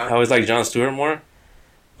 Like I always like Jon Stewart more.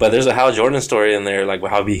 But there's a Hal Jordan story in there, like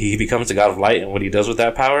how he becomes the God of Light and what he does with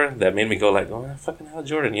that power, that made me go like, oh, fucking Hal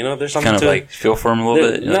Jordan. You know, there's something kind of like feel for him a little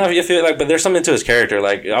bit. No, you feel like, but there's something to his character.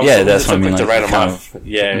 Like, that's what I mean. To like, write him off.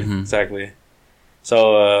 Yeah, exactly.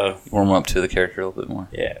 So warm up to the character a little bit more.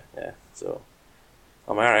 Yeah. So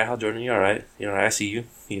I'm all right, Hal Jordan. You all right? You know, I see you.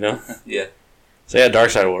 You know. Yeah. So yeah,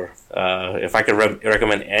 Darkseid War. If I could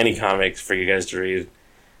recommend any comics for you guys to read,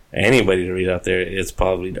 anybody to read out there, it's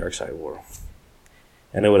probably Darkseid War.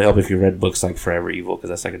 And it would help if you read books like Forever Evil, because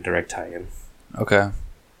that's like a direct tie-in. Okay.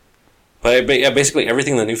 But yeah, basically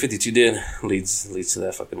everything the New 52 did leads to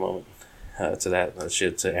that fucking moment. To that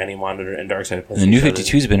shit, to Anti-Monitor and Darkseid. The New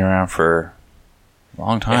 52's been around for a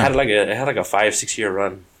long time. It had like a 5-6 year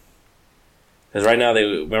run. Because right now,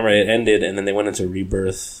 remember it ended, and then they went into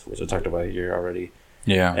Rebirth, which I talked about here already.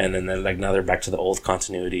 Yeah. And then now they're back to the old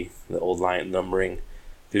continuity, the old line numbering.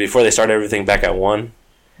 Before they started everything back at 1.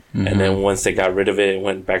 And then once they got rid of it,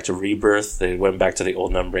 went back to Rebirth, they went back to the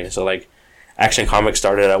old numbering. So, like, Action Comics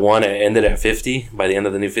started at 1 and ended at 50 by the end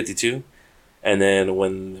of the New 52. And then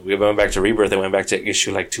when we went back to Rebirth, they went back to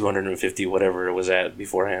issue, like, 250, whatever it was at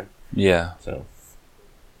beforehand. Yeah. So.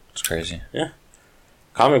 It's crazy. Yeah.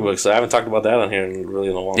 Comic books. I haven't talked about that on here in really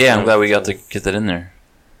a long time. Yeah, I'm glad we got to get that in there.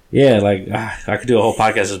 Yeah, like, I could do a whole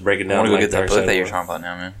podcast just breaking down. I want to go get that book that you're talking about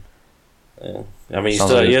now, man. Yeah. I mean,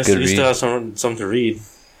 you still have some to read.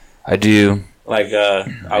 I do. Like,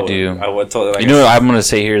 I do. I would totally. Like, you know what I'm going to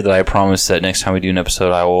say here that I promise that next time we do an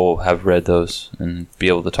episode, I will have read those and be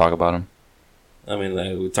able to talk about them. I mean,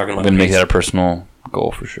 like, we're talking about. I'm going to make that a personal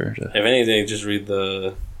goal for sure. If anything, just read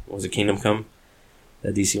Kingdom Come?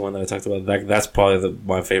 That DC one that I talked about. That's probably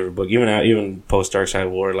my favorite book. Even post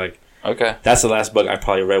Darkseid War, like. Okay. That's the last book I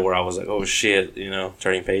probably read where I was like, oh shit, you know,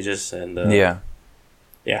 turning pages and. Yeah.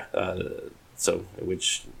 Yeah. So,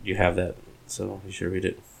 which you have that, so you should read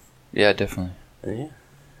it. Yeah, definitely. Yeah.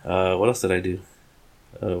 What else did I do?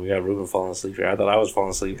 We got Ruben falling asleep here. I thought I was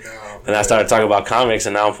falling asleep. And I started talking about comics,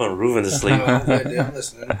 and now I'm putting Ruben to sleep. I'm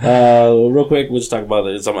listening. Real quick, we'll just talk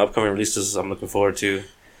about some upcoming releases I'm looking forward to.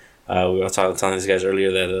 We were telling these guys earlier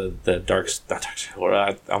that I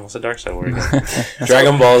almost said Darkseid War again.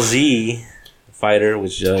 Dragon Ball Z Fighter,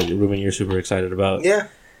 which Ruben, you're super excited about. Yeah.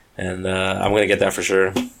 And I'm going to get that for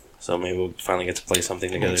sure. So maybe we'll finally get to play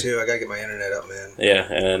something together. Me too. I gotta get my internet up, man. Yeah,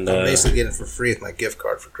 and I'm basically getting it for free with my gift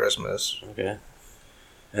card for Christmas. Okay.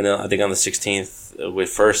 And then I think on the 16th,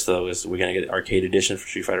 we're gonna get Arcade Edition for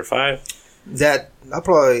Street Fighter V. Is that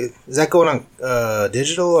going on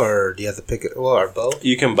digital, or do you have to pick it? Well, or both?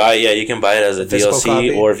 You can buy it as a DLC,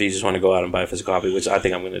 copy? or if you just want to go out and buy a physical copy, which I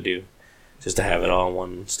think I'm gonna do, just to have it all on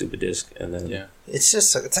one stupid disc, and then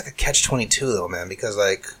It's like a catch-22 though, man, because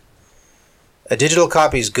like. A digital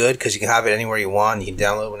copy is good because you can have it anywhere you want. You can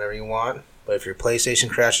download it whenever you want. But if your PlayStation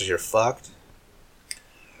crashes, you're fucked.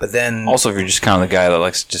 But then... Also, if you're just kind of the guy that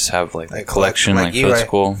likes to just have like a collection, like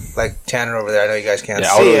physical. Right? Like Tanner over there, I know you guys can't see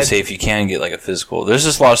it. Yeah, I would always say if you can get like a physical. There's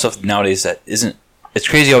just a lot of stuff nowadays that isn't... It's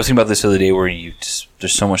crazy. I was thinking about this the other day where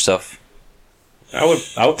there's so much stuff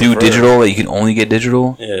I would do digital that you can only get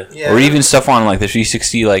digital. Yeah. Or even stuff on like the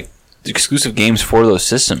 360, like exclusive games for those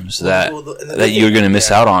systems that you're going to miss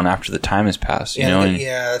out on after the time has passed. You know?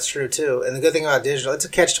 Yeah, that's true too. And the good thing about digital, it's a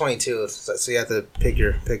catch-22. So you have to pick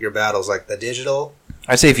your battles. Like the digital,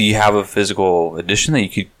 I'd say if you have a physical edition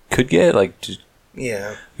that you could get, like,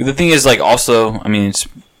 yeah. The thing is, like, also, I mean,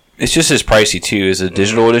 it's just as pricey too as a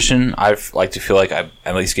digital edition. I like to feel like I'm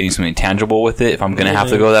at least getting something tangible with it if I'm going to have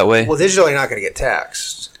to go that way. Well, digital, you're not going to get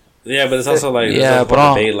taxed. Yeah, but it's also like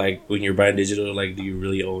debate, like when you're buying digital, like do you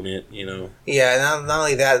really own it? You know? Yeah, not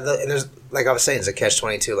only that, and there's like I was saying, it's a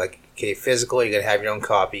catch-22. Like, okay, physical, you're gonna have your own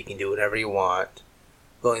copy. You can do whatever you want.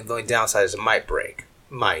 The only downside is it might break,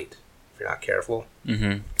 if you're not careful.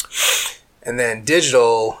 Mm-hmm. And then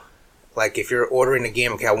digital, like if you're ordering a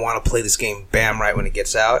game, okay, I want to play this game, bam, right when it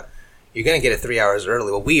gets out. You're gonna get it 3 hours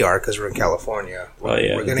early. Well, we are because we're in California.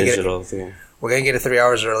 We're gonna digital thing. We're going to get it 3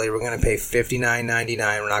 hours early. We're going to pay $59.99.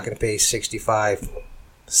 We're not going to pay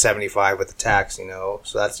 $65.75 with the tax, you know.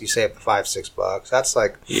 So that's, you save $5-6. That's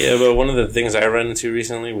like... Yeah, but one of the things I ran into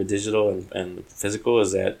recently with digital and physical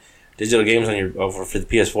is that digital games for the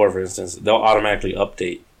PS4, for instance, they'll automatically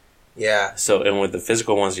update. Yeah. So, and with the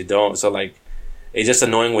physical ones, you don't. So, like, it's just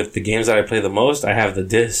annoying with the games that I play the most. I have the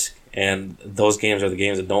disc, and those games are the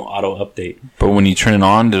games that don't auto-update. But when you turn it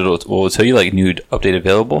on, will it tell you, like, new update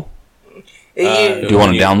available? Do you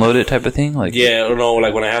want to download it type of thing? Like, yeah, or no,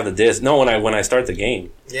 like when I have the disc. No, when I start the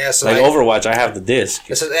game. Yeah, so like Overwatch, I have the disc.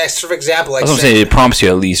 This is, for example, like that's what I'm saying. It prompts you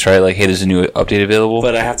at least, right? Like, hey, there's a new update available.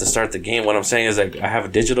 But I have to start the game. What I'm saying is, like, I have a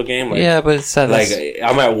digital game. Like, yeah, but it's like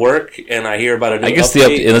I'm at work and I hear about a new I guess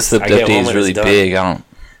update. unless the update is really big, I don't.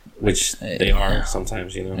 Which they are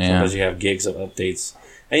sometimes, you know. Yeah. Sometimes you have gigs of updates.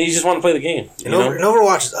 And you just want to play the game. And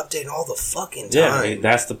Overwatch is updating all the fucking time. Yeah, I mean,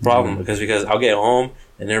 that's the problem. Because I'll get home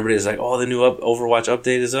and everybody's like, oh, the new Overwatch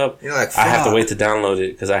update is up. You're like, I have to wait to download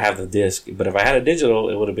it because I have the disc. But if I had a digital,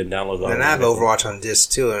 it would have been downloaded. And I have Overwatch on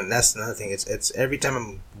disc too. And that's another thing. It's every time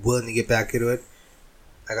I'm willing to get back into it,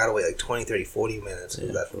 I got to wait like 20, 30, 40 minutes. For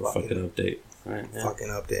that fucking update. Right, yeah. Fucking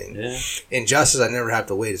update. Yeah. Injustice, I never have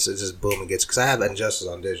to wait. It's just boom, it gets. Because I have Injustice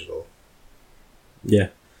on digital. Yeah.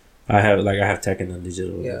 I have Tekken on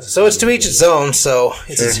digital. Yeah. So it's to each its own. So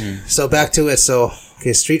so back to it. So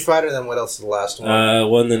okay, Street Fighter. Then what else is the last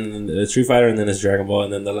one? Then Street Fighter, and then it's Dragon Ball,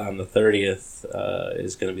 and then on the 30th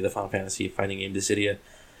is going to be the Final Fantasy fighting game Dissidia,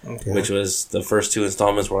 which was the first two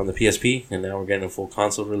installments were on the PSP, and now we're getting a full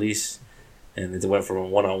console release, and it went from a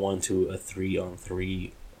 1-on-1 to a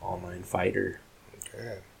 3-on-3 online fighter.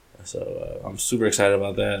 Okay. So I'm super excited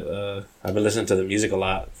about that. I've been listening to the music a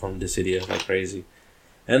lot from Dissidia like crazy.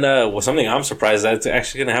 And something I'm surprised that it's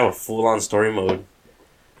actually going to have a full-on story mode,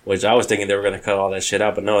 which I was thinking they were going to cut all that shit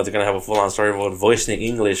out, but no, it's going to have a full-on story mode voiced in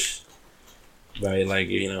English. Right, like,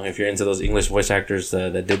 you know, if you're into those English voice actors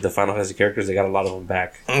that did the Final Fantasy characters, they got a lot of them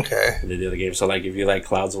back. Okay. They did the game. So, like, if you like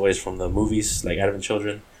Cloud's voice from the movies, like Advent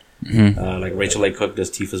Children, like Rachel Leigh Cook does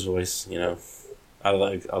Tifa's voice, you know,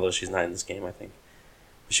 although she's not in this game, I think.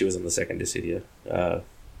 She was in the second Dissidia. So,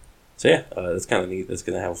 yeah, it's kind of neat. It's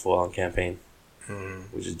going to have a full-on campaign.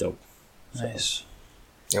 Which is dope. Nice.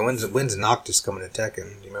 And when's Noctis coming to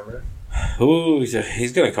Tekken? Do you remember? Ooh,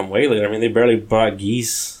 he's gonna come way later. I mean, they barely brought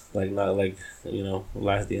Geese at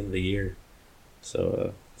the end of the year,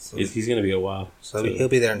 so he's gonna be a while. So he'll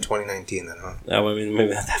be there in 2019 then, huh? I mean,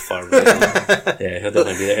 maybe not that far. But yeah, he'll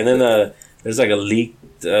definitely be there. And then there's like a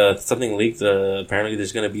leaked something leaked. Apparently,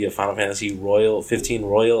 there's gonna be a Final Fantasy 15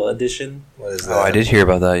 Royal Edition. What is that? Oh, I did hear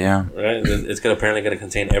about that. Yeah. Right. It's apparently gonna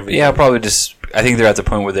contain everything. Yeah, probably just. I think they're at the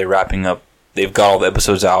point where they're wrapping up. They've got all the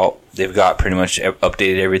episodes out. They've got pretty much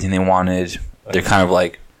updated everything they wanted. They're kind of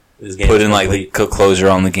like put in like the closure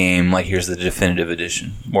on the game. Like, here's the definitive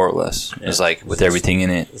edition, more or less. Yeah. It's like with everything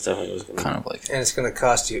in it. It's definitely kind of like. And it's going to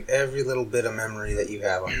cost you every little bit of memory that you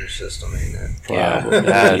have on your system, ain't it?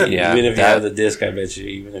 Probably. Yeah. Even if you have the disc, I bet you.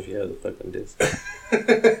 Even if you have the fucking disc,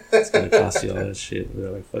 it's going to cost you all that shit.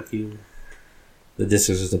 They're like, fuck you. The disc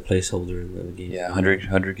is just a placeholder in the game. Yeah,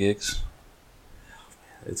 100 gigs.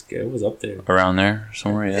 It was up there. Around there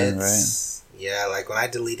somewhere, yeah, right? Yeah, like when I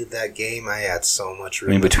deleted that game, I had so much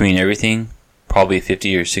room. I mean, between everything, probably a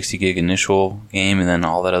 50 or 60 gig initial game and then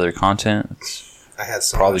all that other content, I had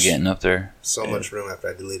getting up there. So much room after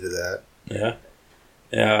I deleted that. Yeah.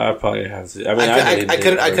 Yeah, I probably have to. I mean, I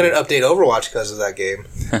couldn't update Overwatch because of that game.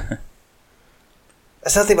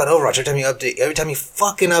 That's nothing about Overwatch. Every time you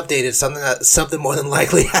fucking update it, something more than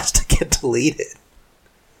likely has to get deleted.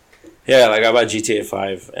 Yeah, like I bought GTA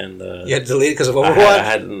 5 and you had to delete it because of Overwatch. I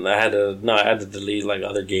had to delete like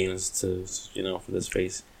other games to for the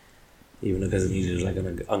space. even because it needed like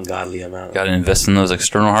an ungodly amount. Got to invest in those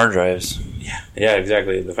external hard drives. Yeah,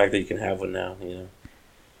 exactly. The fact that you can have one now,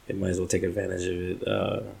 it might as well take advantage of it.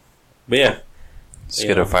 But yeah, just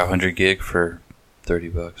get a 500 gig for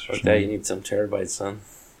 $30. Like that, you need some terabytes, son.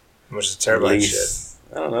 How much is terabyte shit?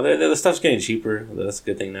 I don't know. The stuff's getting cheaper. That's a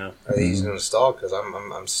good thing now. Are they easy to install? Because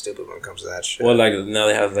I'm stupid when it comes to that shit. Well, like now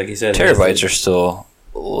they have, like you said, terabytes are still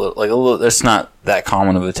like a little. It's not that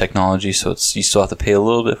common of a technology, so you still have to pay a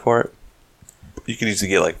little bit for it. You can easily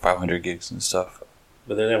get like 500 gigs and stuff.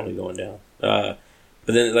 But they're definitely going down. But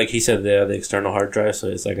then, like he said, they have the external hard drive, so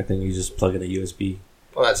it's like a thing you just plug in a USB.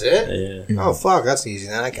 Well, that's it. Yeah. Oh fuck, that's easy.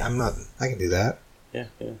 Then I can do that. Yeah.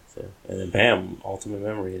 So, and then bam, ultimate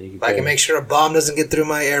memory. And you if I can make sure a bomb doesn't get through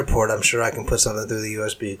my airport, I'm sure I can put something through the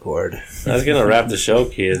USB cord. That's gonna wrap the show,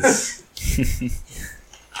 kids.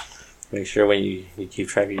 Make sure when you keep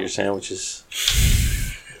track of your sandwiches.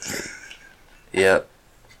 Yep.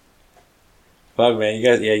 Fuck, man, you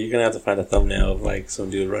guys. Yeah, you're gonna have to find a thumbnail of like some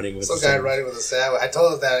dude running with some guy running with a sandwich. I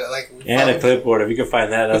told him that a clipboard. If you can find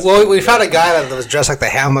that, that's well. We found a guy that was dressed like the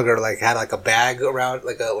hamburger, like had like a bag around,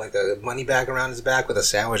 like a money bag around his back with a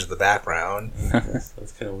sandwich in the background.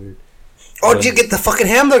 That's kind of weird. Oh, did you get the fucking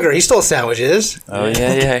hamburger? He stole sandwiches. Oh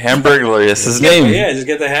yeah, Hamburglar. That's his name. Yeah, just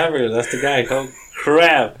get the hamburger. That's the guy. Oh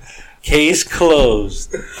crap. Case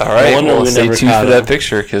closed. All right, well, stay tuned for that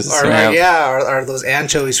picture because are those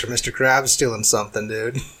anchovies from Mr. Krabs stealing something,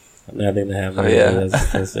 dude? Nothing to have. Oh yeah,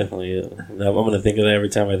 that's definitely it. I'm gonna think of that every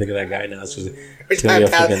time I think of that guy now. Every time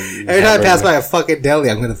I pass by a fucking deli,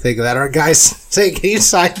 I'm gonna think of that. Or a guy saying, "Can you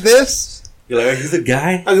sign this?" You're like, "Are you the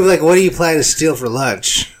guy?" I'm gonna be like, "What do you plan to steal for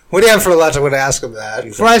lunch?" What do you have for lunch? I'm going to ask him that.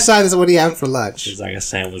 Before I sign this, what do you have for lunch? It's like a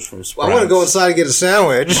sandwich from Sprouts. Well, I want to go inside and get a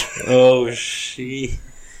sandwich. Oh, shit.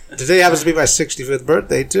 Today happens to be my 65th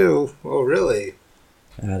birthday, too. Oh, really?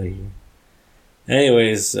 Out of here.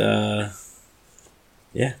 Anyways, yeah,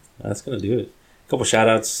 that's going to do it. A couple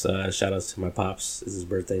shout-outs. Shout-outs to my pops. It's his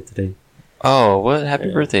birthday today. Oh, what?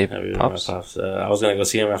 Happy birthday, Pops. My pops. I was going to go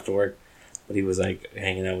see him after work. But he was like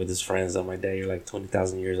hanging out with his friends. I'm like, Dad, you're like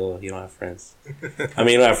 20,000 years old. You don't have friends. I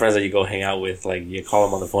mean, you don't have friends that you go hang out with. Like, you call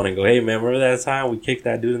them on the phone and go, hey, man, remember that time we kicked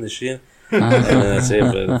that dude in the shin? And then that's it.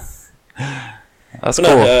 But that's cool.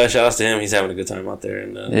 No, shout outs to him. He's having a good time out there.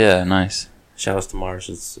 And yeah, nice. Shout outs to Mars.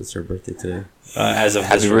 It's her birthday today. As of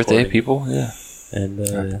happy birthday, people. Yeah. And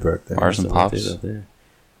happy birthday. Mars and Pops. Out there.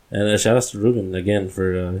 And shout outs to Ruben again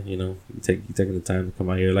for, you taking the time to come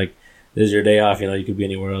out here. Like, this is your day off. You could be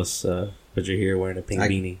anywhere else. But you're here wearing a pink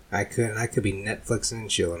beanie. I could be Netflixing and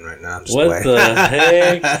chilling right now. What the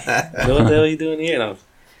heck? What the hell are you doing here? No.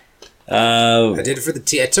 I did it for the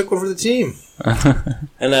team. I took one for the team.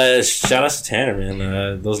 And shout out to Tanner,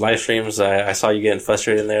 man. Those live streams, I saw you getting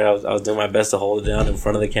frustrated in there. I was doing my best to hold it down in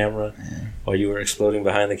front of the camera while you were exploding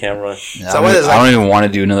behind the camera. Yeah, I don't even want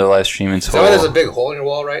to do another live stream until. So there's a big hole in your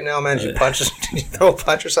wall right now, man. Did you throw a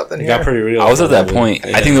punch or something? It got pretty real. I was at that point.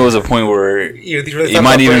 Yeah. I think there was a point where you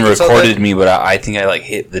might even recorded me, but I think I like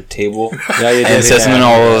hit the table. Yeah, you did. And it said something.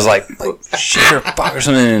 I was like shit or fuck or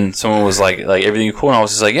something, and someone was like everything cool, and I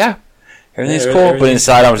was just like, yeah. Everything's cool, but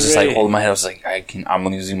inside I was just like holding my head. I was like, I'm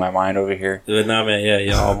losing my mind over here. But nah, man,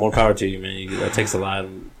 yeah, more power to you, man. That takes a lot,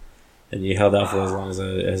 and you held out for as long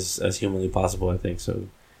as humanly possible, I think. So,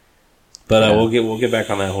 but we'll get back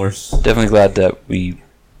on that horse. Definitely glad that we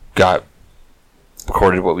got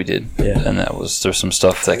recorded what we did, and there's some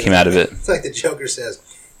stuff that came out of it. It's like the Joker says,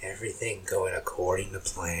 everything going according to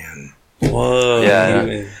plan. Whoa, yeah,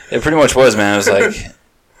 it pretty much was, man. It was like.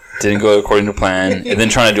 Didn't go according to plan, and then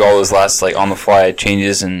trying to do all those last on the fly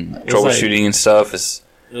changes and troubleshooting and stuff. It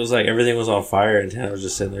was like everything was on fire, and Tanner was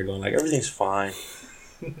just sitting there going everything's fine,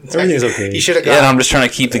 everything's okay. You should have gone. Yeah, and I'm just trying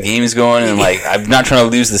to keep the games going, and I'm not trying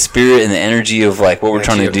to lose the spirit and the energy of what we're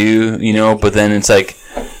trying to do, But then it's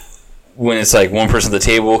when it's one person at the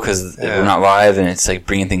table because we're not live, and it's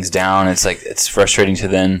bringing things down. It's frustrating to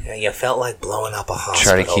then. Yeah, you felt like blowing up a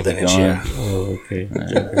hospital. Try to keep it going. Oh, okay.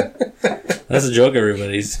 That's a joke,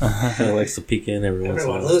 everybody. Kind of likes to peek in every once in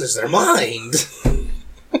a while. Everyone loses their mind.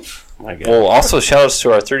 My God. Well, also shout outs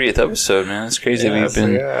to our 30th episode, man. It's crazy.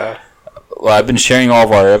 I've been sharing all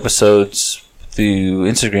of our episodes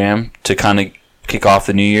through Instagram to kind of kick off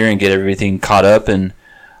the new year and get everything caught up. And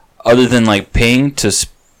other than paying to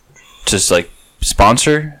just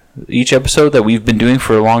sponsor each episode that we've been doing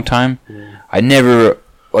for a long time, I never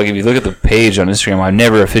if you look at the page on Instagram, I've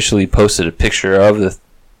never officially posted a picture of the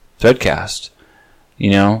Threadcast. You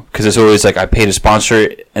know, because it's always like I pay to sponsor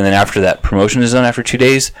it, and then after that promotion is done, after 2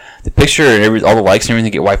 days, the picture and all the likes and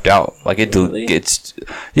everything get wiped out. Like it gets,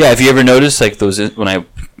 yeah. If you ever notice, like those when I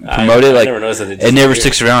promote it, like it never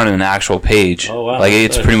sticks around in an actual page. Oh, wow. Like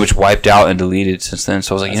it's pretty much wiped out and deleted since then.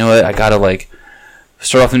 So I was like, you know what, I gotta like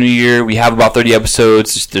start off the new year. We have about 30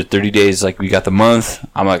 episodes. There's 30 days. Like we got the month.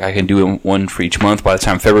 I'm like I can do one for each month. By the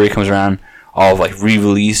time February comes around, all like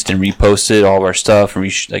re-released and reposted all of our stuff and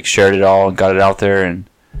like shared it all and got it out there. And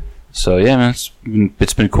so yeah, man,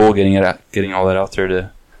 it's been cool getting all that out there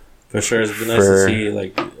to. For sure, it's been nice to see.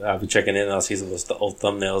 Like I'll be checking in and I'll see some of the old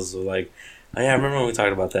thumbnails of like, oh yeah, I remember when we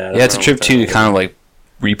talked about that. Yeah, it's a trip too to kind of like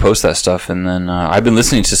repost that stuff. And then I've been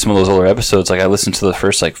listening to some of those older episodes. Like I listened to the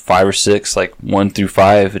first like 5 or 6, like 1 through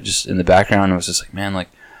 5, just in the background. It was just like, man, like.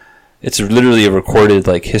 It's literally a recorded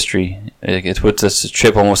like history. It's puts us a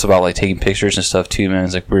trip almost about like taking pictures and stuff too, man.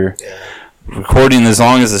 It's like we're recording as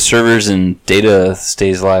long as the servers and data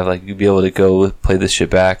stays live. Like you'll be able to go play this shit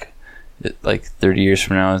back, like 30 years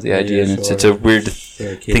from now is the idea. And it's a weird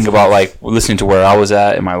thing about like listening to where I was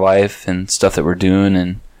at in my life and stuff that we're doing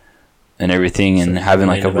and everything and having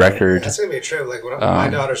like a record. That's gonna be a trip. Like when my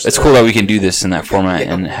daughter's it's cool that we can do this in that format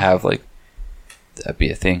and have like. That'd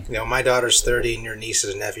be a thing. You know, my daughter's 30 and your nieces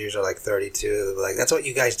and nephews are like 32. Like, that's what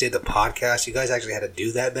you guys did, the podcast. You guys actually had to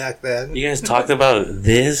do that back then. You guys talked about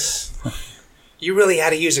this? You really had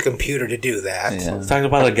to use a computer to do that. Yeah. Talking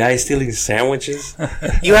about a guy stealing sandwiches?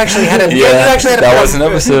 You actually had to... that was an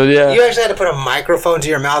episode, yeah. You actually had to put a microphone to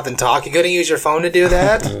your mouth and talk. You couldn't use your phone to do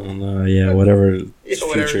that? Whatever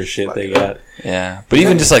future shit they got. Yeah. But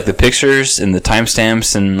even just like the pictures and the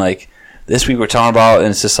timestamps and like... This week we're talking about, and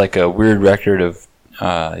it's just like a weird record of,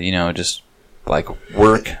 just like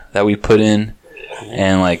work that we put in,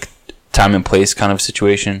 and like time and place kind of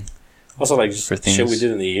situation. Also, like just for things. Shit we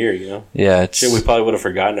did in the year, you know. Yeah, it's shit we probably would have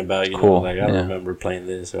forgotten about. You cool. know, like I don't remember playing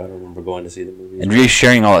this, or I don't remember going to see the movie. And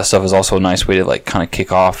re-sharing all that stuff is also a nice way to like kind of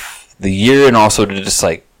kick off the year, and also to just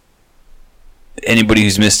like anybody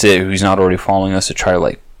who's missed it, who's not already following us, to try to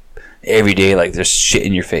like every day, like there's shit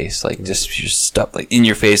in your face, like just stuff like in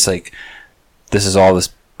your face, like. This is all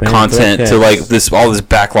this content to like all this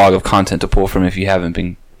backlog of content to pull from if you haven't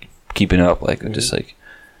been keeping up, like just like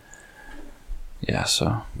so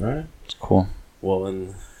all right, it's cool. Well,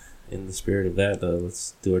 in the spirit of that,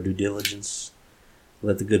 let's do our due diligence.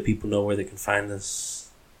 Let the good people know where they can find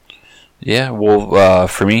us. Yeah, well,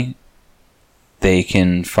 for me, they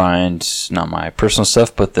can find not my personal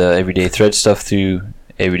stuff, but the Everyday Thread stuff through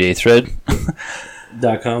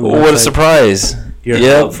everydaythread.com. What a surprise!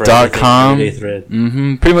 .com.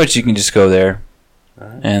 Pretty much you can just go there.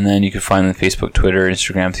 Right. And then you can find the Facebook, Twitter,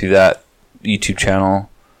 Instagram through that. YouTube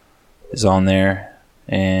channel is on there.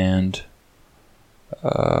 And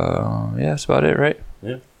that's about it, right?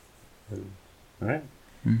 Yeah. All right.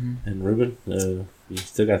 Mm-hmm. And Ruben, you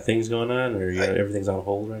still got things going on, or everything's on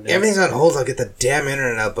hold right now? Everything's on hold. I'll get the damn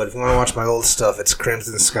internet out. But if you want to watch my old stuff, it's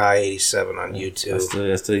Crimson Sky 87 on YouTube. I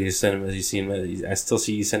still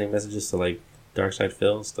see you sending messages to like Dark Side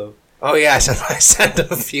Phil and stuff. Oh yeah, I sent him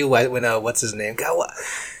a few when what's his name? God, what?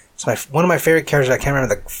 It's one of my favorite characters. I can't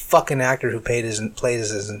remember the fucking actor who played his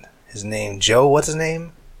name. Joe, what's his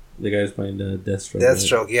name? The guy who's playing Deathstroke.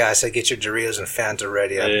 Deathstroke, yeah. I said get your Doritos and Fanta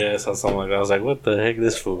ready. Yeah, I saw something like that. I was like, what the heck is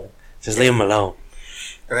this fool? Just leave him alone.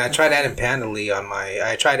 And I tried adding Panda Lee on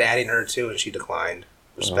I tried adding her too, and she declined.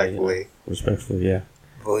 Respectfully. Respectfully, yeah.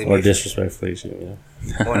 Believe or me, disrespectfully, yeah.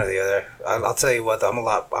 One or the other. I'll tell you what, though, I'm a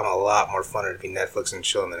lot more funner to be Netflix and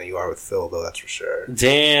chilling than you are with Phil, though. That's for sure.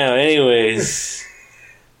 Damn. Anyways,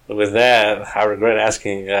 with that, I regret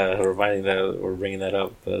asking, reminding that or bringing that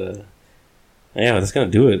up, but that's gonna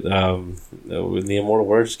do it. With the immortal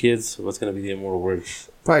words, kids, what's gonna be the immortal words?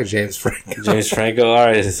 Probably James Franco. James Franco. All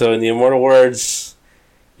right. So in the immortal words,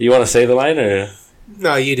 you want to say the line or?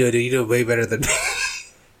 No, you do it. You do it way better than me.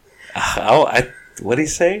 What did he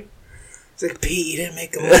say? It's like, Pete, you didn't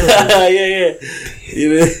make a move. Yeah.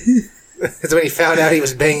 That's when he found out he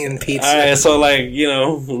was banging Pete's. All right, so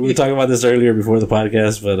we were talking about this earlier before the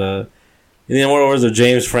podcast, but in the immortal words of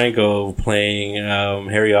James Franco playing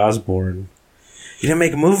Harry Osborn, you didn't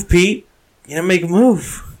make a move, Pete. You didn't make a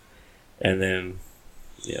move. And then,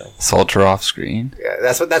 Salter off screen. Yeah,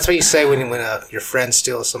 that's what you say when your friend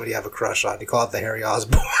steals somebody you have a crush on. You call it the Harry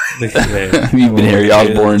Osborn. You've been Harry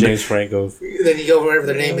Osborn. James Franco. Then you go wherever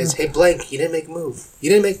their name is. Hey, blank, you didn't make a move.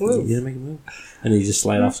 You didn't make a move. You didn't make a move. And then you just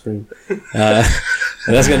slide off screen. And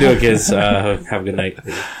that's going to do it, kids. Have a good night.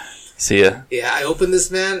 See ya. Yeah, I opened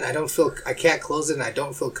this, man. I can't close it, and I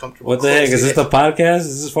don't feel comfortable. What the heck? Is this the podcast?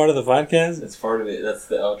 Is this part of the podcast? It's part of it. That's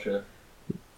the outro.